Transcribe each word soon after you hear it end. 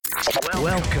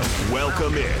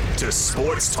Welcome in to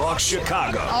Sports Talk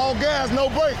Chicago. All gas, no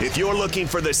brakes. If you're looking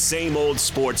for the same old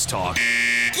sports talk,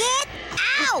 Get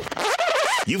out!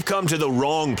 you've come to the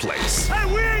wrong place.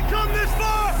 Hey, we ain't come this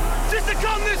far just to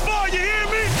come this far, you hear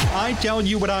me? I tell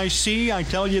you what I see, I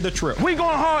tell you the truth. We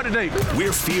going hard today.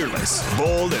 We're fearless,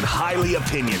 bold, and highly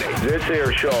opinionated. This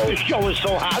show is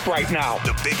so hot right now.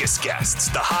 The biggest guests,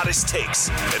 the hottest takes,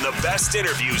 and the best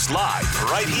interviews live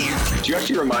right here. You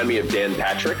actually remind me of Dan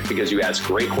Patrick because you ask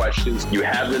great questions. You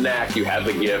have the knack, you have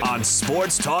the gift. On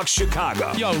Sports Talk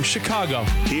Chicago. Yo, Chicago.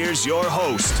 Here's your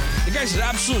host, The guy's an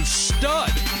absolute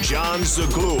stud. John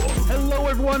Zaglul. Hello,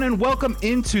 everyone, and welcome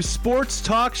into Sports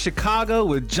Talk Chicago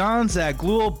with John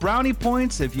Zaglul. Brownie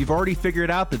points if you've already figured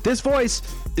out that this voice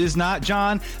is not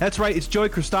John. That's right, it's Joey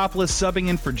Christopoulos subbing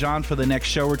in for John for the next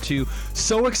show or two.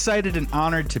 So excited and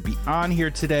honored to be on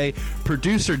here today.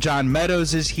 Producer John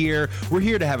Meadows is here. We're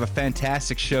here to have a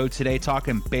fantastic show today,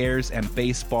 talking Bears and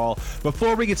baseball.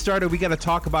 Before we get started, we got to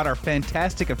talk about our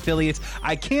fantastic affiliates.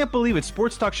 I can't believe it.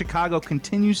 Sports Talk Chicago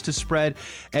continues to spread,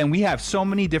 and we have so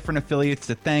many different affiliates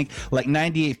to thank, like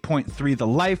 98.3 The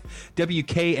Life,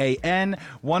 WKAN,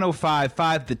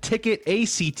 105.5 The Ticket,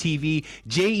 ACTV,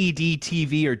 JED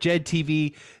TV or JED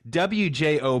TV,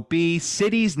 WJOB,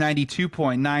 Cities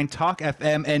 92.9, Talk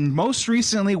FM, and most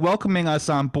recently welcoming us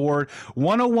on board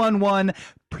 101.1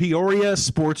 Peoria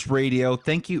Sports Radio.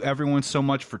 Thank you everyone so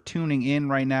much for tuning in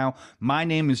right now. My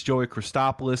name is Joey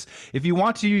Christopoulos. If you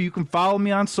want to, you can follow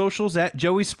me on socials at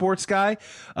Joey Sports Guy.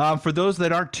 For those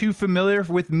that aren't too familiar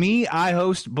with me, I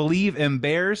host Believe in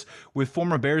Bears with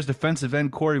former Bears defensive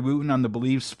end Corey Wooten on the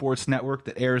Believe Sports Network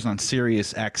that airs on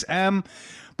Sirius XM.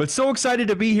 But so excited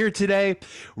to be here today.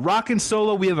 Rockin'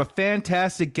 solo, we have a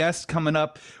fantastic guest coming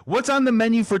up. What's on the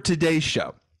menu for today's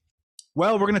show?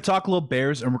 Well, we're going to talk a little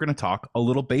Bears and we're going to talk a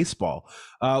little baseball.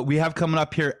 We have coming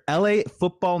up here LA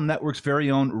Football Network's very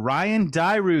own Ryan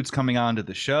Dyrud's coming on to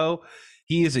the show.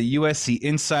 He is a USC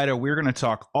insider. We're going to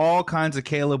talk all kinds of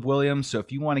Caleb Williams. So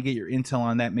if you want to get your intel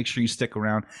on that, make sure you stick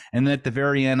around. And then at the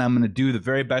very end, I'm going to do the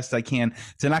very best I can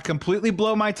to not completely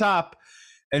blow my top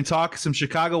and talk some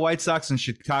Chicago White Sox and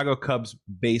Chicago Cubs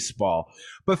baseball.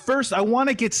 But first, I want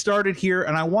to get started here,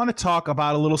 and I want to talk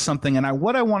about a little something. And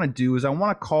what I want to do is I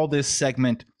want to call this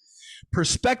segment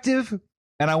Perspective,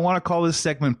 and I want to call this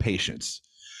segment Patience.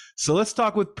 So let's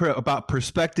talk about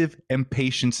perspective and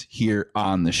patience here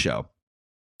on the show.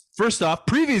 First off,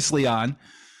 previously on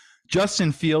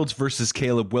Justin Fields versus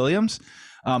Caleb Williams.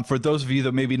 For those of you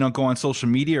that maybe don't go on social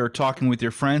media or talking with your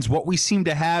friends, what we seem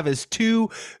to have is two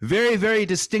very, very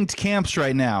distinct camps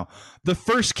right now. The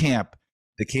first camp,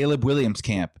 the Caleb Williams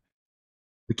camp.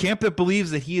 The camp that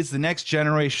believes that he is the next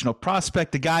generational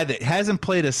prospect, the guy that hasn't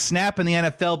played a snap in the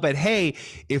NFL. But hey,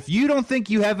 if you don't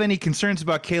think you have any concerns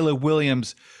about Caleb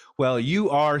Williams, well, you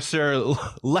are, sir,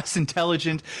 less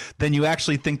intelligent than you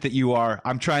actually think that you are.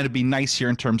 I'm trying to be nice here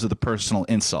in terms of the personal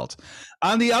insult.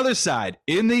 On the other side,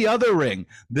 in the other ring,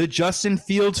 the Justin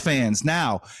Fields fans.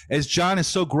 Now, as John is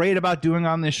so great about doing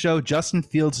on this show, Justin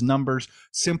Fields' numbers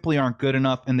simply aren't good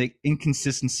enough, and the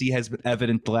inconsistency has been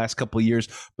evident the last couple of years.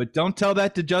 But don't tell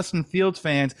that to Justin Fields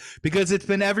fans, because it's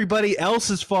been everybody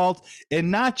else's fault and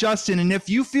not Justin. And if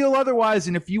you feel otherwise,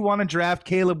 and if you want to draft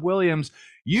Caleb Williams,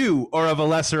 you are of a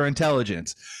lesser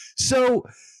intelligence. So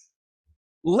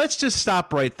let's just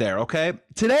stop right there, okay?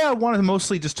 Today I want to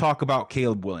mostly just talk about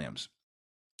Caleb Williams,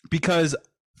 because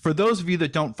for those of you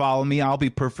that don't follow me, I'll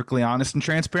be perfectly honest and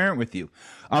transparent with you.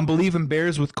 On Believe in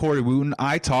Bears with Corey Wooten,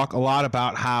 I talk a lot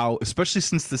about how, especially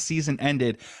since the season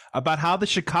ended, about how the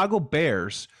Chicago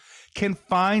Bears can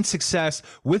find success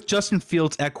with Justin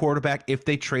Fields at quarterback if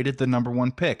they traded the number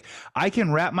one pick. I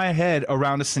can wrap my head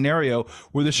around a scenario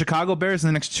where the Chicago Bears in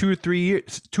the next 2 or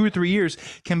 3 years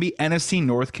can be NFC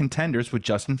North contenders with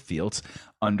Justin Fields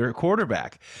under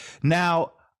quarterback.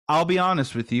 Now, I'll be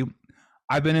honest with you.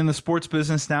 I've been in the sports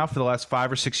business now for the last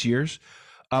 5 or 6 years.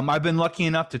 I've been lucky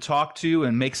enough to talk to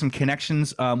and make some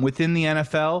connections within the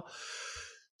NFL.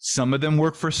 Some of them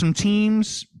work for some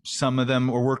teams. Some of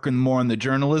them are working more in the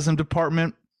journalism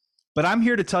department. But I'm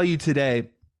here to tell you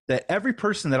today that every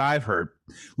person that I've heard,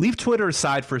 leave Twitter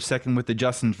aside for a second with the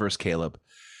Justin versus Caleb.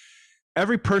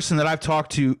 Every person that I've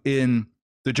talked to in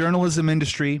the journalism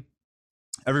industry,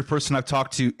 every person I've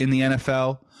talked to in the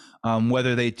NFL,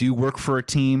 whether they do work for a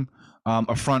team,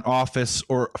 a front office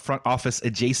or front office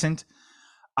adjacent,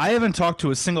 I haven't talked to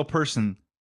a single person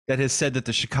that has said that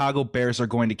the Chicago Bears are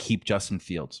going to keep Justin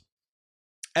Fields.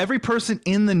 Every person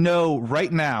in the know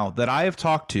right now that I have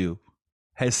talked to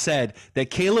has said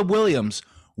that Caleb Williams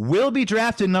will be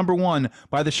drafted number one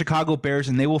by the Chicago Bears,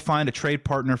 and they will find a trade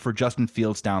partner for Justin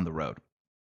Fields down the road.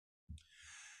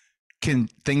 Can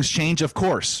things change? Of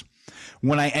course.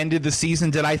 When I ended the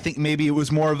season, did I think maybe it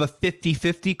was more of a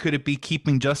 50-50? Could it be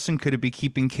keeping Justin? Could it be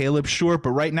keeping Caleb? Sure.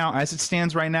 But right now, as it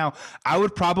stands right now, I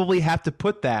would probably have to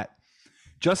put that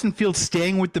Justin Fields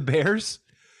staying with the Bears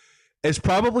is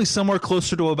probably somewhere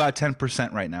closer to about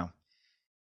 10% right now.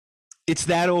 It's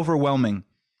that overwhelming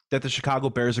that the Chicago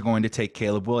Bears are going to take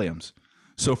Caleb Williams.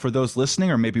 So for those listening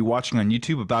or maybe watching on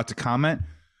YouTube about to comment,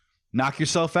 knock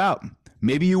yourself out.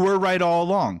 Maybe you were right all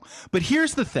along. But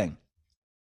here's the thing.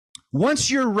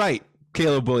 Once you're right,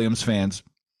 Caleb Williams fans,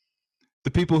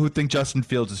 the people who think Justin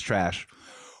Fields is trash,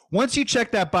 once you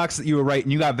check that box that you were right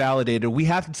and you got validated, we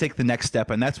have to take the next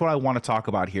step. And that's what I want to talk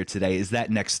about here today is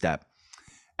that next step.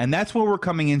 And that's where we're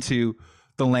coming into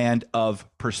the land of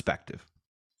perspective.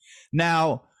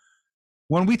 Now,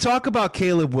 when we talk about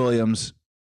Caleb Williams,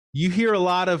 you hear a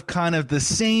lot of kind of the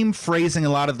same phrasing, a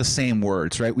lot of the same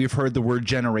words, right? We've heard the word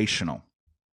generational.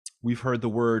 We've heard the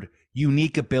word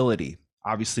unique ability.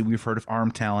 Obviously, we've heard of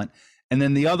arm talent. And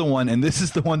then the other one, and this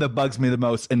is the one that bugs me the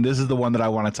most, and this is the one that I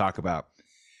want to talk about.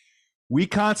 We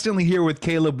constantly hear with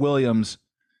Caleb Williams,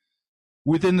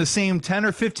 within the same 10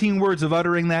 or 15 words of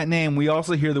uttering that name, we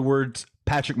also hear the words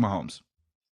Patrick Mahomes.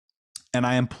 And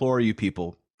I implore you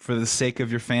people, for the sake of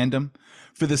your fandom,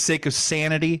 for the sake of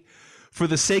sanity, for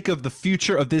the sake of the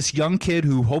future of this young kid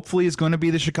who hopefully is going to be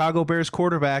the Chicago Bears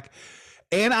quarterback,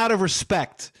 and out of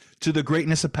respect to the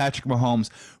greatness of Patrick Mahomes,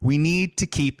 we need to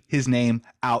keep his name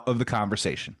out of the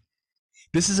conversation.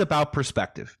 This is about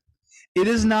perspective. It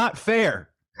is not fair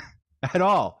at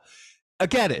all. I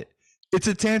get it. It's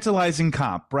a tantalizing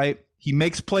comp, right? He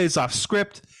makes plays off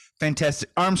script, fantastic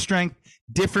arm strength,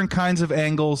 different kinds of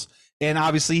angles, and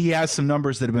obviously he has some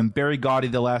numbers that have been very gaudy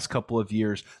the last couple of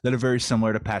years that are very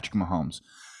similar to Patrick Mahomes.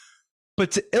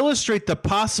 But to illustrate the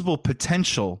possible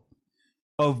potential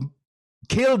of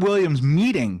Caleb Williams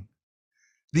meeting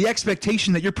the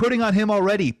expectation that you're putting on him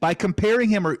already by comparing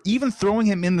him or even throwing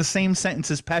him in the same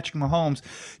sentence as Patrick Mahomes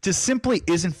just simply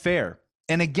isn't fair.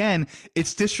 And again,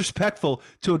 it's disrespectful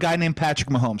to a guy named Patrick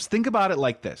Mahomes. Think about it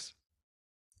like this.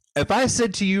 If I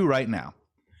said to you right now,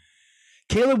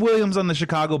 Caleb Williams on the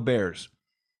Chicago Bears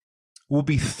will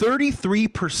be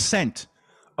 33%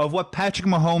 of what Patrick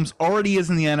Mahomes already is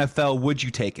in the NFL, would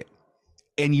you take it?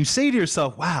 And you say to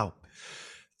yourself, wow,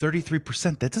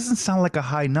 33%, that doesn't sound like a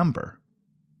high number.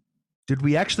 Did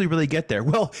we actually really get there?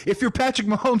 Well, if you're Patrick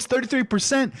Mahomes,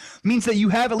 33% means that you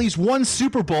have at least one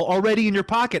Super Bowl already in your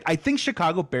pocket. I think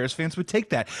Chicago Bears fans would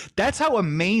take that. That's how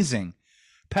amazing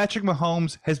Patrick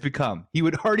Mahomes has become. He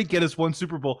would already get us one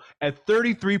Super Bowl at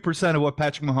 33% of what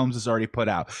Patrick Mahomes has already put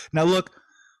out. Now, look,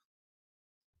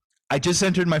 I just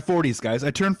entered my 40s, guys.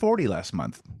 I turned 40 last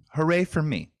month. Hooray for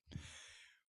me.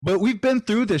 But we've been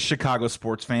through this, Chicago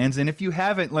sports fans, and if you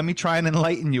haven't, let me try and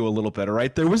enlighten you a little bit, all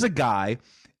right? There was a guy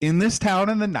in this town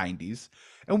in the 90s,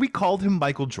 and we called him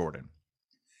Michael Jordan.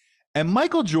 And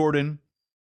Michael Jordan,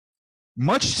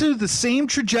 much to the same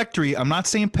trajectory, I'm not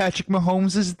saying Patrick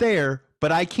Mahomes is there,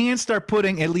 but I can start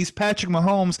putting at least Patrick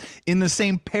Mahomes in the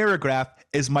same paragraph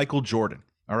as Michael Jordan,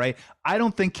 all right? I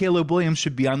don't think Caleb Williams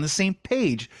should be on the same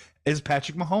page as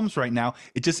Patrick Mahomes right now.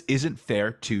 It just isn't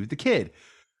fair to the kid.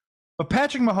 But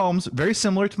Patrick Mahomes, very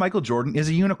similar to Michael Jordan, is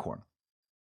a unicorn.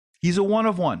 He's a one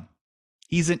of one.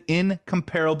 He's an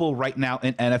incomparable right now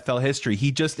in NFL history.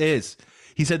 He just is.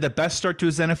 He's had the best start to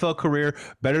his NFL career,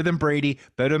 better than Brady,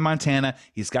 better than Montana.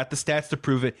 He's got the stats to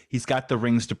prove it. He's got the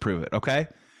rings to prove it, okay?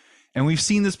 And we've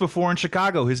seen this before in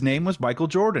Chicago. His name was Michael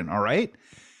Jordan, all right?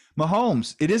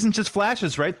 Mahomes, it isn't just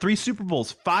flashes, right? 3 Super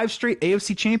Bowls, 5 straight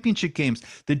AFC championship games.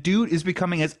 The dude is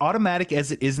becoming as automatic as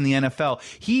it is in the NFL.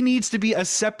 He needs to be a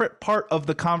separate part of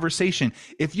the conversation.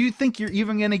 If you think you're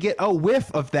even going to get a whiff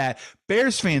of that,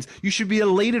 Bears fans, you should be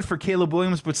elated for Caleb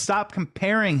Williams, but stop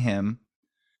comparing him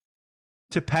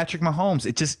to Patrick Mahomes.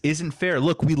 It just isn't fair.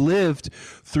 Look, we lived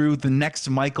through the next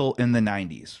Michael in the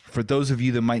 90s. For those of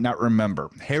you that might not remember,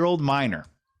 Harold Miner,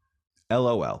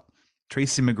 LOL,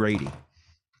 Tracy McGrady,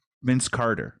 Vince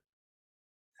Carter.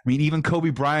 I mean, even Kobe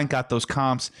Bryant got those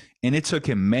comps, and it took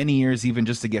him many years even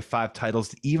just to get 5 titles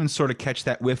to even sort of catch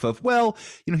that whiff of, well,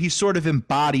 you know, he sort of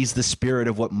embodies the spirit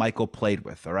of what Michael played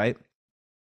with, all right?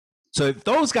 So if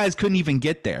those guys couldn't even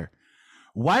get there,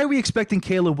 why are we expecting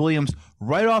Caleb Williams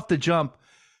right off the jump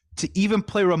to even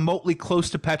play remotely close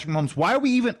to Patrick Mahomes? Why are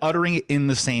we even uttering it in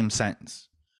the same sentence?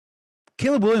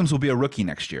 Caleb Williams will be a rookie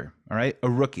next year, all right? A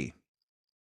rookie.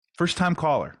 First-time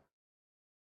caller.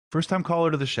 First-time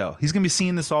caller to the show. He's going to be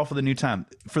seeing this all for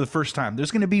the first time.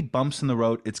 There's going to be bumps in the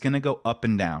road. It's going to go up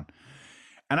and down.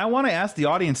 And I want to ask the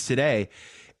audience today,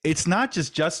 it's not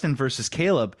just Justin versus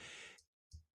Caleb.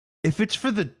 If it's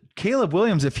for the Caleb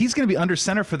Williams, if he's going to be under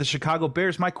center for the Chicago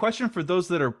Bears, my question for those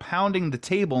that are pounding the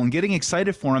table and getting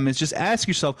excited for him is just ask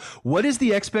yourself, what is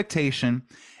the expectation,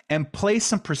 and place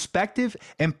some perspective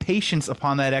and patience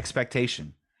upon that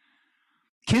expectation.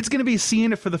 Kid's going to be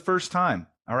seeing it for the first time.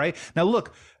 All right. Now,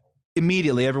 look,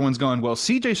 immediately everyone's going, well,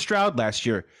 CJ Stroud last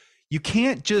year, you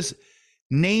can't just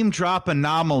name drop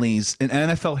anomalies in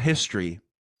NFL history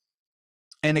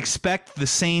and expect the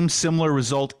same similar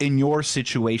result in your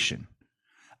situation.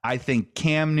 I think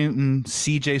Cam Newton,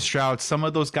 CJ Stroud, some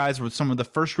of those guys were some of the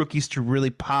first rookies to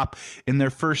really pop in their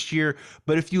first year.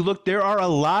 But if you look, there are a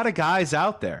lot of guys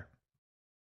out there,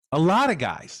 a lot of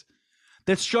guys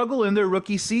that struggle in their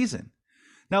rookie season.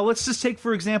 Now, let's just take,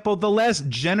 for example, the last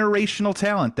generational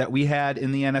talent that we had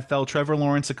in the NFL, Trevor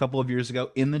Lawrence, a couple of years ago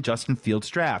in the Justin Fields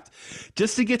draft.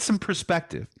 Just to get some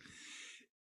perspective,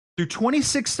 through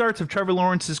 26 starts of Trevor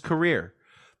Lawrence's career,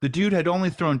 the dude had only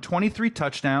thrown 23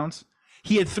 touchdowns.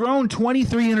 He had thrown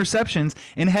 23 interceptions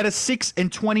and had a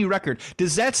 6-20 record.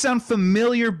 Does that sound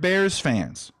familiar, Bears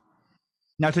fans?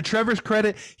 Now, to Trevor's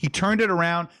credit, he turned it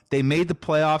around. They made the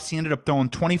playoffs. He ended up throwing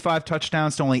 25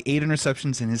 touchdowns to only 8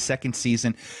 interceptions in his second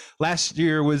season. Last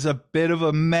year was a bit of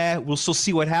a meh. We'll still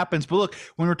see what happens. But look,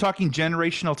 when we're talking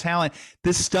generational talent,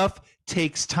 this stuff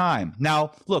takes time.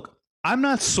 Now, look, I'm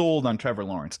not sold on Trevor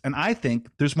Lawrence, and I think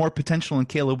there's more potential in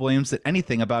Caleb Williams than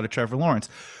anything about a Trevor Lawrence.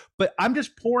 But I'm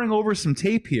just pouring over some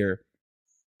tape here,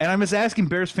 and I'm just asking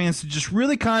Bears fans to just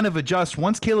really kind of adjust.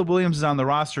 Once Caleb Williams is on the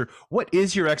roster, what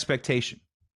is your expectation?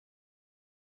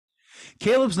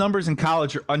 Caleb's numbers in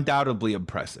college are undoubtedly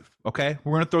impressive, okay?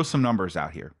 We're going to throw some numbers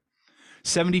out here.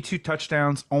 72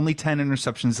 touchdowns, only 10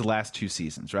 interceptions the last 2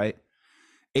 seasons, right?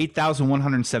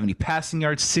 8,170 passing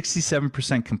yards,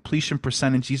 67% completion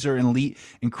percentage. These are elite,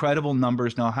 incredible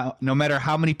numbers. Now, no matter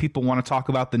how many people want to talk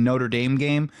about the Notre Dame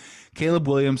game, Caleb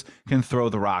Williams can throw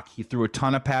the rock. He threw a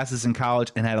ton of passes in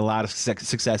college and had a lot of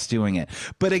success doing it.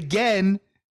 But again,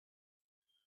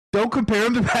 don't compare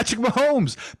him to Patrick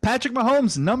Mahomes. Patrick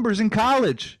Mahomes' numbers in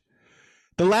college,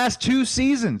 the last 2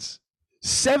 seasons,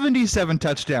 77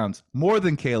 touchdowns, more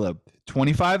than Caleb.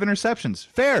 25 interceptions,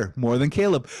 fair, more than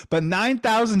Caleb. But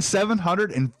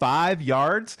 9,705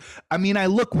 yards? I mean,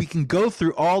 we can go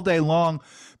through all day long.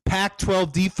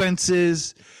 Pac-12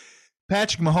 defenses,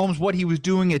 Patrick Mahomes, what he was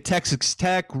doing at Texas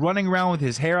Tech, running around with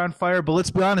his hair on fire. But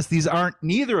let's be honest,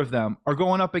 neither of them are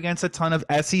going up against a ton of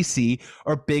SEC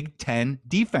or Big Ten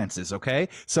defenses, okay?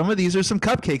 Some of these are some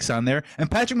cupcakes on there,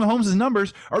 and Patrick Mahomes'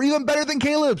 numbers are even better than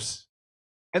Caleb's.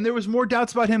 And there was more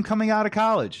doubts about him coming out of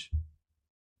college.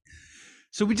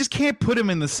 So we just can't put him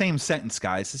in the same sentence,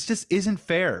 guys. It just isn't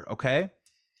fair, okay?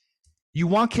 You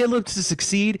want Caleb to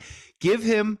succeed, give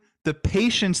him the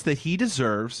patience that he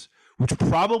deserves, which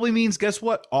probably means, guess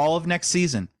what? All of next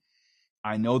season.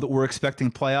 I know that we're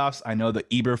expecting playoffs. I know that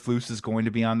Eberflus is going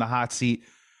to be on the hot seat.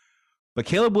 But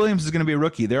Caleb Williams is going to be a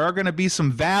rookie. There are going to be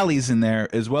some valleys in there,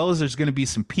 as well as there's going to be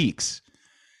some peaks.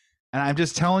 And I'm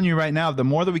just telling you right now, the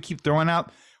more that we keep throwing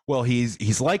out, well,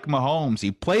 he's like Mahomes.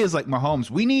 He plays like Mahomes.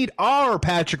 We need our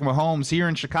Patrick Mahomes here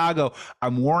in Chicago.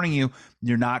 I'm warning you,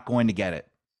 you're not going to get it.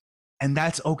 And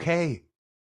that's okay.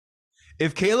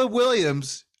 If Caleb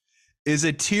Williams is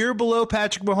a tier below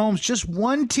Patrick Mahomes, just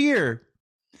one tier,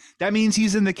 that means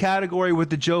he's in the category with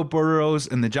the Joe Burrows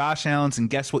and the Josh Allens. And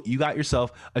guess what? You got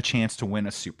yourself a chance to win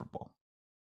a Super Bowl.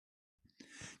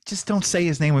 Just don't say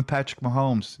his name with Patrick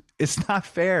Mahomes. It's not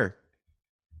fair.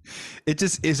 It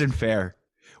just isn't fair.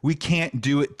 We can't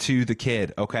do it to the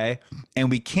kid, okay?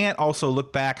 And we can't also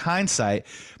look back, hindsight,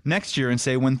 next year and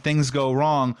say when things go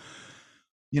wrong,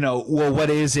 well,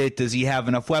 what is it? Does he have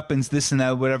enough weapons? This and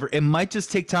that, whatever. It might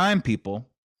just take time, people.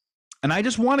 And I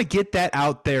just want to get that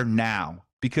out there now,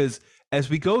 because as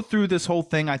we go through this whole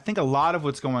thing, I think a lot of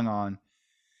what's going on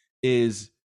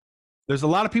is there's a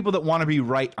lot of people that want to be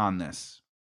right on this.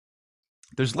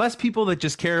 There's less people that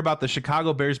just care about the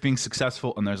Chicago Bears being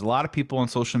successful, and there's a lot of people on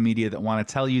social media that want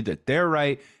to tell you that they're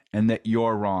right and that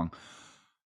you're wrong.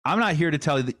 I'm not here to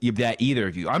tell you that either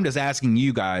of you. I'm just asking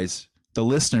you guys, the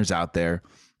listeners out there,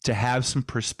 to have some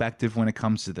perspective when it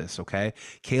comes to this, okay?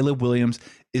 Caleb Williams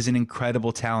is an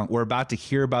incredible talent. We're about to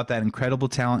hear about that incredible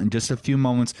talent in just a few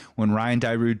moments when Ryan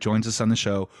Dyrud joins us on the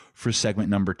show for segment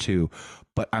number 2.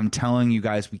 But I'm telling you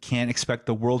guys, we can't expect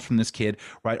the world from this kid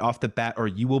right off the bat, or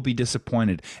you will be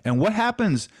disappointed. And what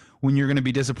happens when you're going to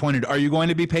be disappointed? Are you going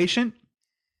to be patient?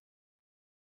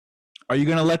 Are you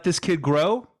going to let this kid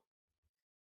grow?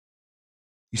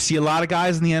 You see a lot of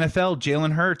guys in the NFL,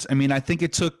 Jalen Hurts. I mean, I think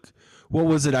it took, what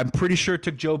was it? I'm pretty sure it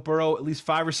took Joe Burrow at least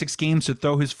 5 or 6 games to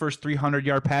throw his first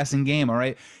 300-yard passing game, all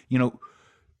right?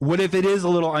 What if it is a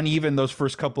little uneven those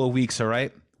first couple of weeks, all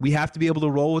right? We have to be able to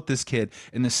roll with this kid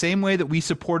in the same way that we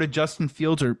supported Justin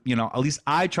Fields, or, at least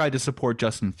I tried to support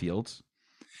Justin Fields,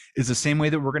 is the same way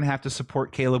that we're going to have to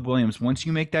support Caleb Williams. Once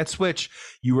you make that switch,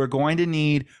 you are going to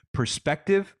need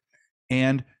perspective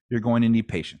and you're going to need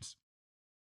patience.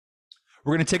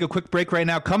 We're going to take a quick break right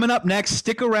now. Coming up next,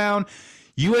 stick around.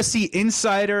 USC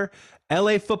insider,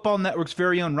 LA Football Network's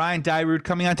very own Ryan Dyrud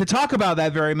coming on to talk about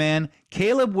that very man,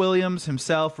 Caleb Williams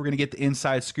himself. We're going to get the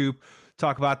inside scoop,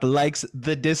 talk about the likes,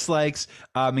 the dislikes,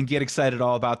 and get excited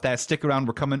all about that. Stick around.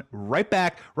 We're coming right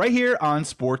back right here on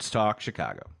Sports Talk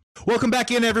Chicago. Welcome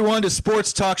back in, everyone, to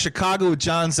Sports Talk Chicago with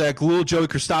John Zaglul. Joey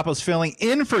Christopoulos filling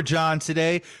in for John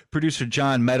today. Producer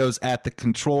John Meadows at the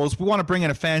controls. We want to bring in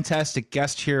a fantastic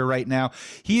guest here right now.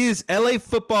 He is LA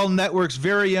Football Network's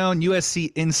very own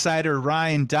USC insider,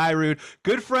 Ryan Dyrud.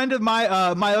 Good friend of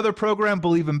my my other program,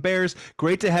 Believe in Bears.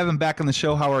 Great to have him back on the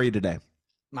show. How are you today?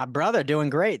 My brother, doing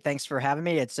great. Thanks for having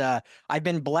me. It's I've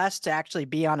been blessed to actually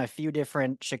be on a few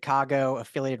different Chicago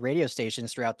affiliated radio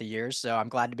stations throughout the years. So I'm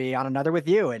glad to be on another with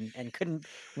you and couldn't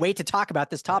wait to talk about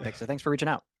this topic. So thanks for reaching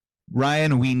out.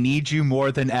 Ryan, we need you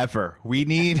more than ever. We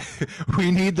need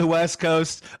the West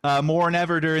Coast more than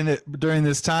ever during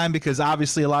this time, because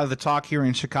obviously a lot of the talk here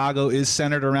in Chicago is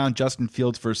centered around Justin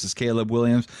Fields versus Caleb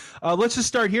Williams. Let's just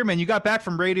start here, man. You got back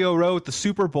from Radio Row with the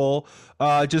Super Bowl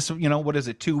just, what is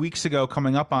it, 2 weeks ago,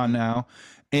 coming up on now.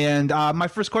 And my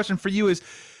first question for you is,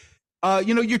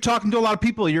 you're talking to a lot of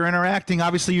people, you're interacting.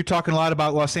 Obviously, you're talking a lot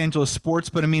about Los Angeles sports,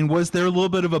 but I mean, was there a little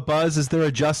bit of a buzz? Is there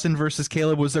a Justin versus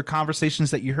Caleb? Was there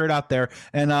conversations that you heard out there?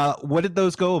 And what did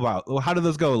those go about? How did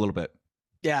those go a little bit?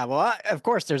 Yeah, well, of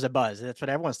course, there's a buzz. That's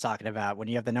what everyone's talking about. When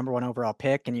you have the number 1 overall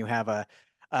pick and you have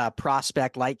a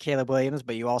prospect like Caleb Williams,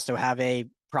 but you also have a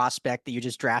prospect that you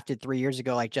just drafted 3 years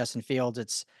ago like Justin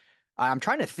Fields. I'm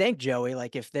trying to think, Joey,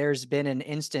 like if there's been an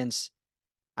instance.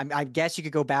 I guess you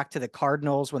could go back to the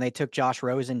Cardinals when they took Josh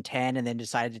Rosen 10 and then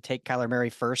decided to take Kyler Murray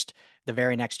first the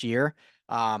very next year.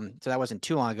 So that wasn't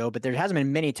too long ago, but there hasn't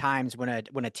been many times when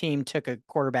a team took a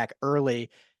quarterback early,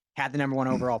 had the number 1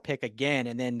 overall pick again,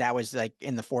 and then that was like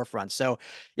in the forefront. So,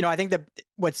 I think that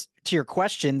what's to your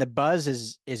question, the buzz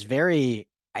is very,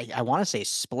 I want to say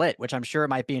split, which I'm sure it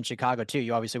might be in Chicago too.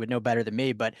 You obviously would know better than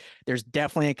me, but there's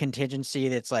definitely a contingency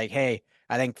that's like, hey,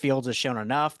 I think Fields has shown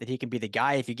enough that he can be the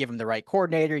guy if you give him the right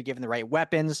coordinator, you give him the right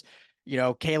weapons.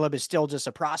 Caleb is still just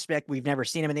a prospect. We've never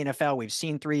seen him in the NFL. We've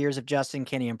seen 3 years of Justin.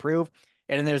 Can he improve?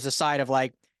 And then there's the side of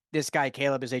like, this guy,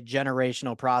 Caleb, is a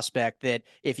generational prospect that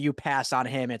if you pass on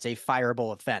him, it's a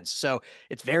fireable offense. So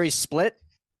it's very split.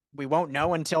 We won't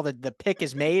know until the pick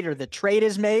is made or the trade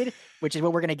is made, which is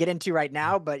what we're going to get into right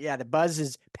now. But yeah, the buzz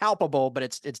is palpable, but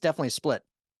it's definitely split.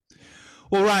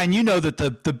 Well, Ryan, you know that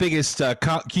the biggest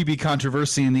QB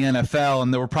controversy in the NFL,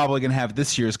 and that we're probably going to have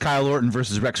this year, is Kyle Orton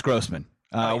versus Rex Grossman.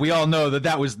 We all know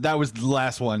that was the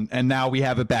last one, and now we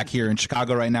have it back here in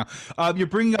Chicago right now. You're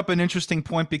bringing up an interesting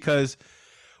point, because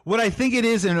what I think it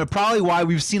is, and probably why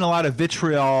we've seen a lot of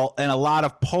vitriol and a lot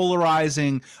of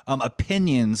polarizing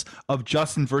opinions of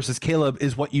Justin versus Caleb,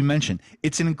 is what you mentioned.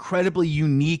 It's an incredibly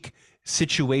unique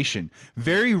situation.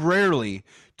 Very rarely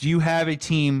do you have a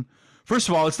team. First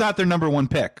of all, it's not their number 1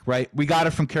 pick, right? We got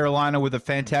it from Carolina with a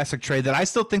fantastic trade that I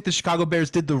still think the Chicago Bears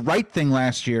did the right thing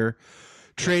last year,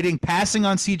 passing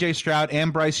on C.J. Stroud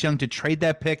and Bryce Young to trade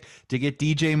that pick to get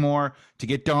DJ Moore, to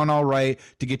get Don Albright,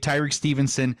 to get Tyreek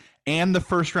Stevenson, and the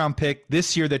first-round pick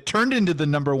this year that turned into the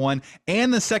number 1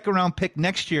 and the second-round pick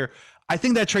next year. I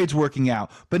think that trade's working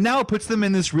out. But now it puts them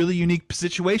in this really unique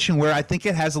situation where I think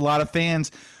it has a lot of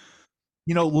fans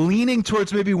leaning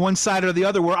towards maybe one side or the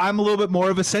other, where I'm a little bit more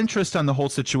of a centrist on the whole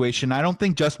situation. I don't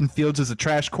think Justin Fields is a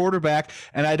trash quarterback,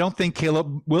 and I don't think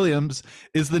Caleb Williams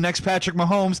is the next Patrick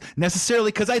Mahomes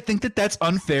necessarily, because I think that that's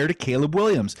unfair to Caleb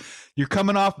Williams. You're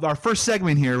coming off our first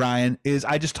segment here, Ryan, is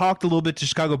I just talked a little bit to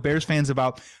Chicago Bears fans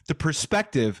about the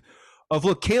perspective of,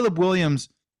 look, Caleb Williams,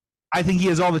 I think he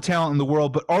has all the talent in the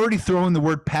world, but already throwing the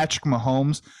word Patrick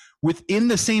Mahomes within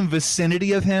the same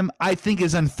vicinity of him, I think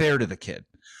is unfair to the kid.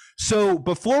 So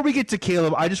before we get to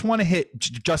Caleb, I just want to hit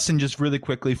Justin just really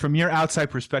quickly from your outside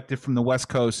perspective from the West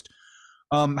Coast.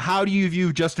 How do you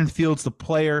view Justin Fields, the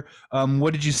player?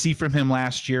 What did you see from him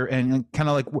last year, and kind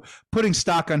of like putting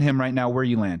stock on him right now, where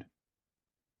you land?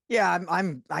 Yeah,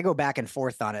 I go back and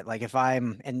forth on it. Like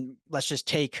and let's just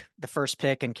take the first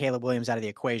pick and Caleb Williams out of the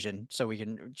equation so we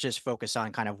can just focus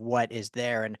on kind of what is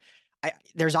there. And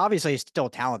there's obviously still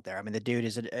talent there. I mean, the dude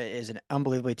is an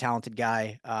unbelievably talented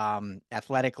guy.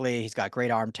 Athletically, he's got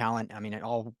great arm talent. I mean,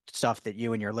 all stuff that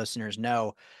you and your listeners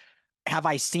know. Have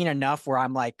I seen enough where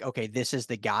I'm like, okay, this is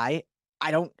the guy? I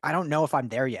don't know if I'm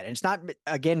there yet. And it's not,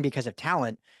 again, because of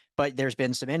talent, but there's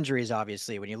been some injuries,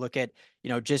 obviously. When you look at,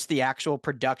 just the actual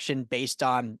production based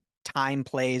on time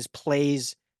plays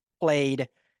played,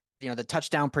 the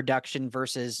touchdown production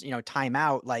versus,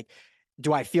 timeout, like,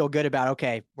 do I feel good about,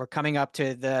 okay, we're coming up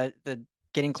to the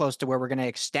getting close to where we're going to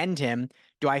extend him.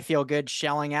 Do I feel good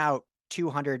shelling out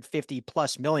 250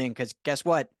 plus million? Because guess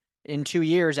what? In 2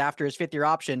 years after his 5th year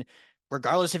option,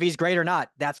 regardless if he's great or not,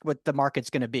 that's what the market's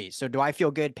going to be. So do I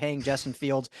feel good paying Justin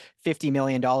Fields $50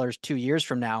 million 2 years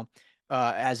from now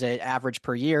as an average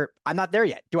per year? I'm not there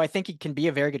yet. Do I think he can be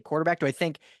a very good quarterback? Do I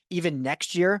think even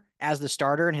next year as the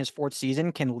starter in his 4th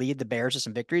season can lead the Bears to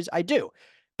some victories? I do.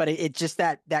 But it's just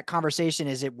that conversation,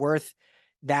 is it worth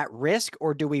that risk,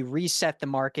 or do we reset the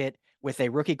market with a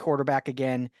rookie quarterback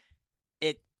again?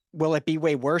 Will it be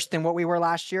way worse than what we were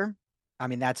last year? I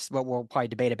mean, that's what we'll probably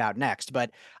debate about next, but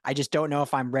I just don't know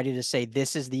if I'm ready to say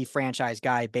this is the franchise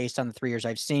guy based on the 3 years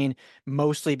I've seen,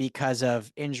 mostly because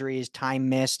of injuries, time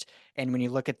missed. And when you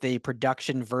look at the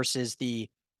production versus the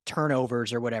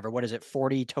turnovers or whatever, what is it?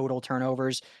 40 total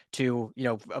turnovers to,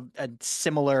 a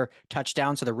similar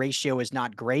touchdown. So the ratio is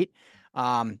not great.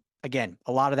 Again,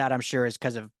 a lot of that I'm sure is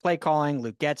because of play calling,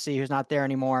 Luke Getsy, who's not there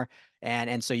anymore.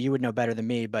 And so you would know better than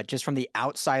me, but just from the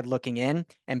outside looking in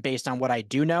and based on what I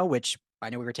do know, which I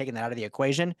know we were taking that out of the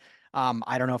equation.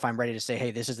 I don't know if I'm ready to say,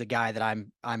 hey, this is the guy that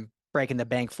I'm breaking the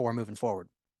bank for moving forward.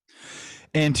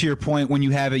 And to your point, when you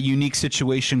have a unique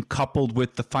situation coupled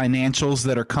with the financials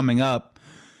that are coming up,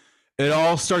 it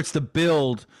all starts to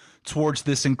build towards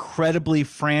this incredibly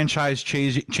franchise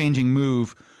changing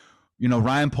move.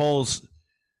 Ryan Poles,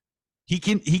 he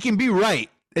can be right.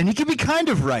 And he can be kind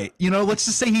of right. Let's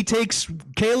just say he takes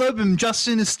Caleb and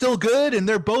Justin is still good and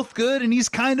they're both good and he's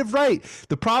kind of right.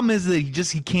 The problem is that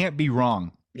he can't be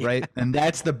wrong, right? And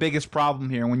that's the biggest problem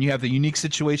here. When you have the unique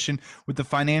situation with the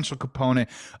financial component,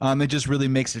 it just really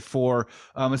makes it for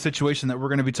a situation that we're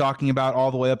going to be talking about all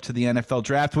the way up to the NFL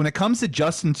draft. When it comes to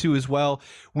Justin too as well,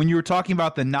 when you were talking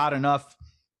about the not enough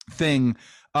thing,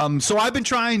 so I've been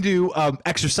trying to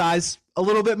exercise a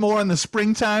little bit more in the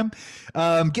springtime,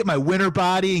 get my winter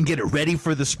body and get it ready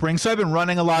for the spring. So I've been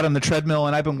running a lot on the treadmill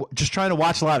and I've been just trying to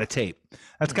watch a lot of tape.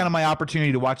 That's kind of my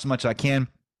opportunity to watch as much as I can.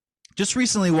 Just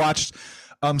recently watched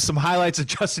some highlights of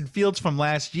Justin Fields from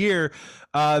last year,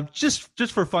 just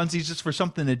for funsies, just for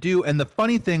something to do. And the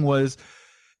funny thing was,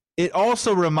 it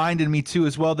also reminded me too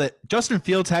as well that Justin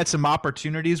Fields had some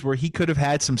opportunities where he could have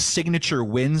had some signature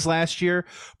wins last year,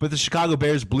 but the Chicago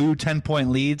Bears blew 10-point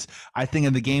leads. I think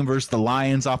in the game versus the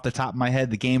Lions off the top of my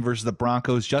head, the game versus the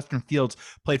Broncos, Justin Fields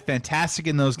played fantastic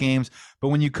in those games. But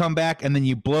when you come back and then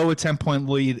you blow a 10-point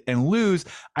lead and lose,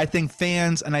 I think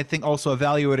fans and I think also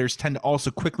evaluators tend to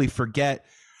also quickly forget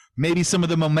maybe some of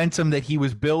the momentum that he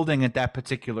was building at that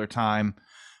particular time.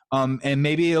 And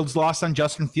maybe it was lost on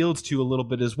Justin Fields too a little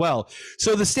bit as well.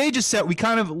 So the stage is set. We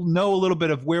kind of know a little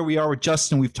bit of where we are with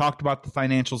Justin. We've talked about the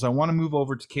financials. I want to move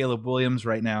over to Caleb Williams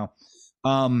right now.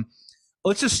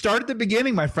 Let's just start at the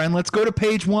beginning, my friend. Let's go to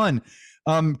page 1.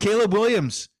 Caleb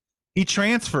Williams, he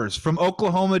transfers from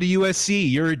Oklahoma to USC.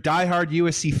 You're a diehard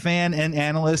USC fan and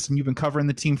analyst, and you've been covering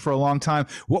the team for a long time.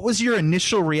 What was your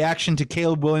initial reaction to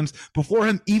Caleb Williams before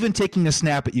him even taking a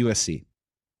snap at USC?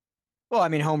 Well, I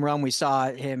mean, home run, we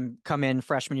saw him come in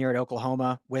freshman year at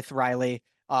Oklahoma with Riley,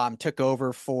 took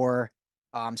over for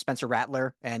Spencer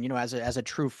Rattler. And, as a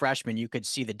true freshman, you could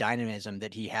see the dynamism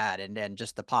that he had and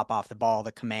just the pop off the ball,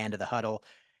 the command of the huddle.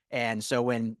 And so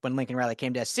when Lincoln Riley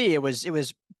came to SC, it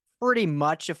was pretty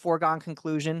much a foregone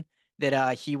conclusion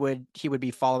that he would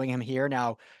be following him here.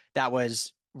 Now, that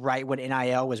was right when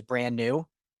NIL was brand new.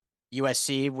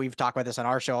 USC, we've talked about this on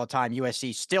our show all the time.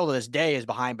 USC still to this day is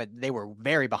behind, but they were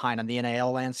very behind on the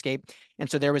NIL landscape.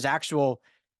 And so there was actual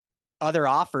other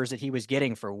offers that he was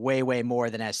getting for way, way more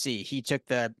than SC. He took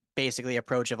the basically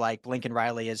approach of like, Lincoln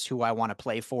Riley is who I want to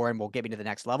play for and will get me to the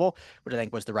next level, which I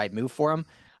think was the right move for him.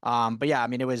 But yeah, I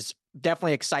mean, it was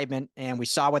definitely excitement. And we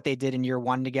saw what they did in year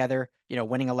 1 together,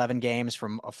 winning 11 games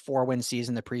from a 4-win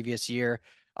season the previous year.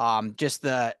 Just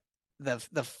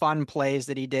the fun plays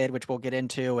that he did, which we'll get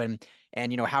into, and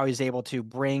how he's able to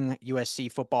bring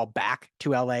USC football back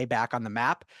to LA, back on the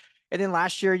map. And then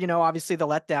last year, obviously the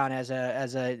letdown as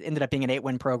a ended up being an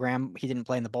 8-win program. He didn't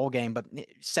play in the bowl game, but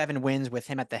 7 wins with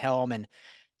him at the helm. And,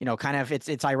 kind of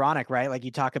it's ironic, right? Like you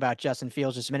talk about Justin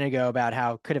Fields just a minute ago about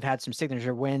how could have had some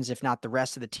signature wins, if not the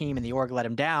rest of the team and the org let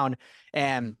him down.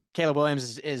 And Caleb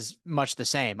Williams is much the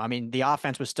same. I mean, the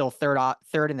offense was still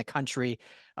third in the country.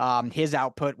 His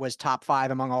output was top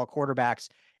 5 among all quarterbacks,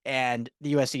 and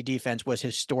the USC defense was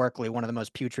historically one of the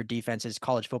most putrid defenses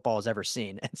college football has ever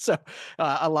seen. And so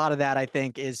a lot of that, I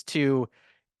think, is to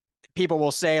people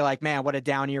will say like, man, what a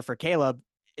down year for Caleb.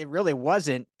 it really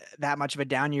wasn't that much of a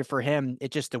down year for him.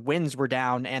 It just the wins were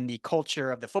down and the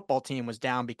culture of the football team was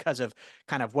down because of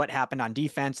kind of what happened on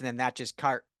defense. And then that just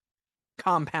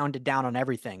compounded down on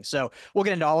everything. So we'll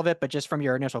get into all of it, but just from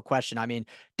your initial question, I mean,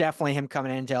 definitely him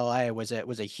coming into LA was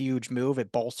a huge move.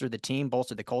 It bolstered the team,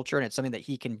 bolstered the culture, and it's something that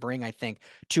he can bring, I think,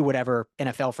 to whatever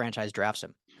NFL franchise drafts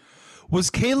him.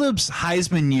 Was Caleb's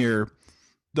Heisman year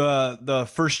the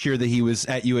first year that he was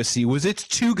at USC? Was it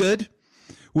too good?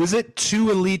 Was it too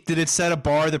elite? Did it set a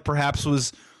bar that perhaps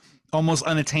was almost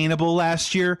unattainable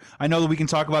last year? I know that we can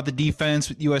talk about the defense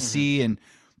with USC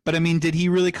but I mean, did he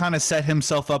really kind of set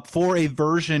himself up for a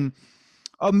version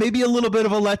of maybe a little bit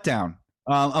of a letdown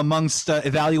amongst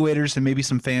evaluators and maybe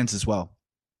some fans as well?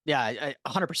 Yeah,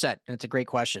 100%. And it's a great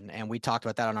question. And we talked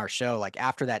about that on our show. Like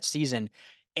after that season,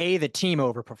 the team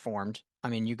overperformed. I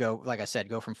mean, you go, like I said,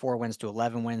 go from 4 wins to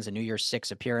 11 wins, a New Year's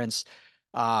 6 appearance.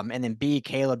 And then B,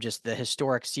 Caleb, just the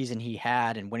historic season he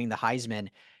had and winning the Heisman.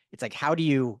 It's like, how do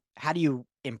you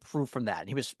improve from that? And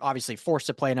he was obviously forced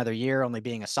to play another year, only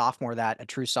being a sophomore, a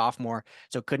true sophomore,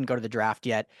 so couldn't go to the draft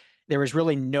yet. There was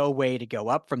really no way to go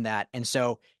up from that. And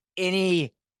so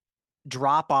any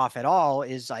drop off at all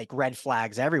is like red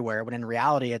flags everywhere. When in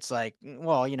reality, it's like,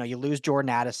 well, you lose Jordan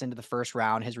Addison to the first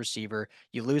round, his receiver,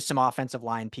 you lose some offensive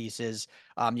line pieces.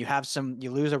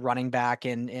 You lose a running back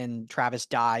in Travis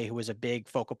Dye, who was a big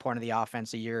focal point of the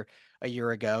offense a year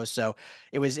ago. So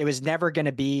it was never going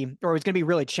to be, or it was going to be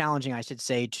really challenging, I should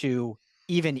say, to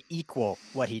even equal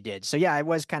what he did. So yeah, it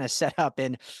was kind of set up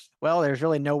in, well, there's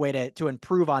really no way to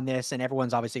improve on this. And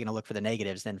everyone's obviously going to look for the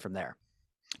negatives then from there.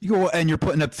 You go and you're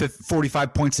putting up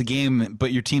 45 points a game,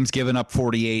 but your team's giving up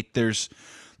 48. There's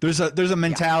a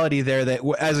mentality there that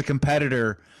as a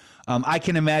competitor, I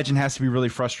can imagine has to be really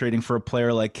frustrating for a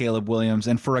player like Caleb Williams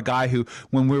and for a guy who,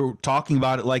 when we were talking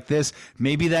about it like this,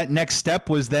 maybe that next step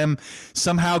was them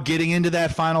somehow getting into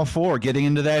that Final Four, getting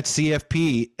into that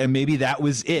CFP, and maybe that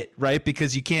was it, right?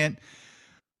 Because you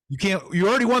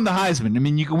already won the Heisman. I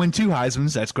mean, you can win 2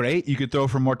 Heismans. That's great. You could throw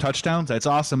for more touchdowns. That's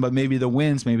awesome. But maybe the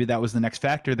wins, maybe that was the next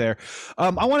factor there. I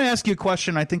want to ask you a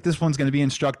question. I think this one's going to be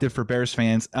instructive for Bears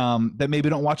fans that maybe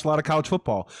don't watch a lot of college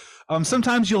football.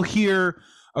 Sometimes you'll hear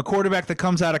a quarterback that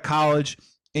comes out of college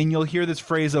and you'll hear this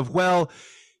phrase of, well,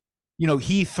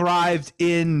 he thrived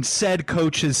in said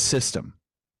coach's system.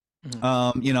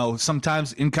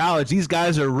 Sometimes in college, these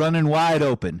guys are running wide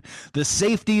open. The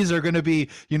safeties are going to be,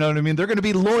 They're going to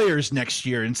be lawyers next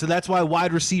year. And so that's why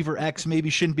wide receiver X maybe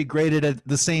shouldn't be graded at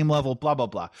the same level, blah, blah,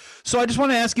 blah. So I just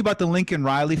want to ask you about the Lincoln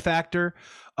Riley factor.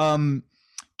 Do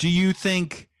you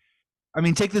think,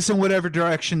 take this in whatever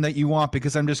direction that you want,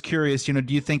 because I'm just curious, do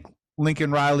you think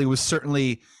Lincoln Riley was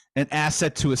certainly an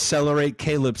asset to accelerate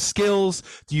Caleb's skills?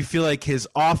 Do you feel like his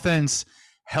offense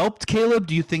helped Caleb?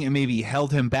 Do you think it maybe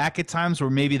held him back at times, or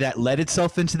maybe that led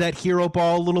itself into that hero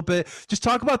ball a little bit? Just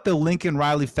talk about the Lincoln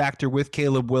Riley factor with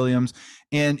Caleb Williams,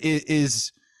 and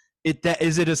is it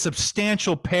a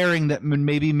substantial pairing that would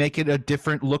maybe make it a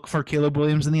different look for Caleb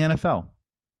Williams in the NFL?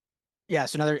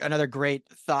 Yes, another great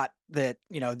thought that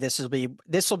this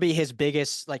will be his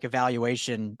biggest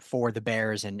evaluation for the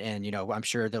Bears, and I'm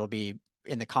sure that'll be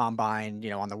in the combine,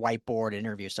 on the whiteboard,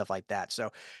 interview, stuff like that.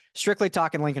 So strictly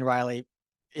talking Lincoln Riley,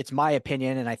 it's my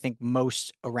opinion, and I think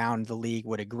most around the league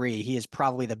would agree, he is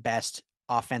probably the best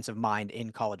offensive mind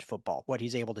in college football. What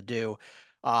he's able to do,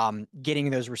 getting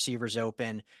those receivers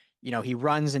open. He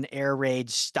runs an air raid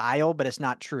style, but it's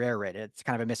not true air raid. It's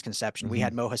kind of a misconception. We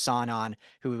had Mo Hassan on,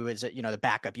 who was, the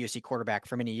backup UC quarterback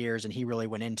for many years, and he really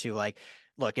went into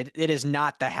look, it is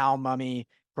not the Hal Mummy,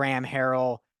 Graham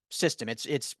Harrell system. It's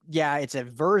a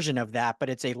version of that, but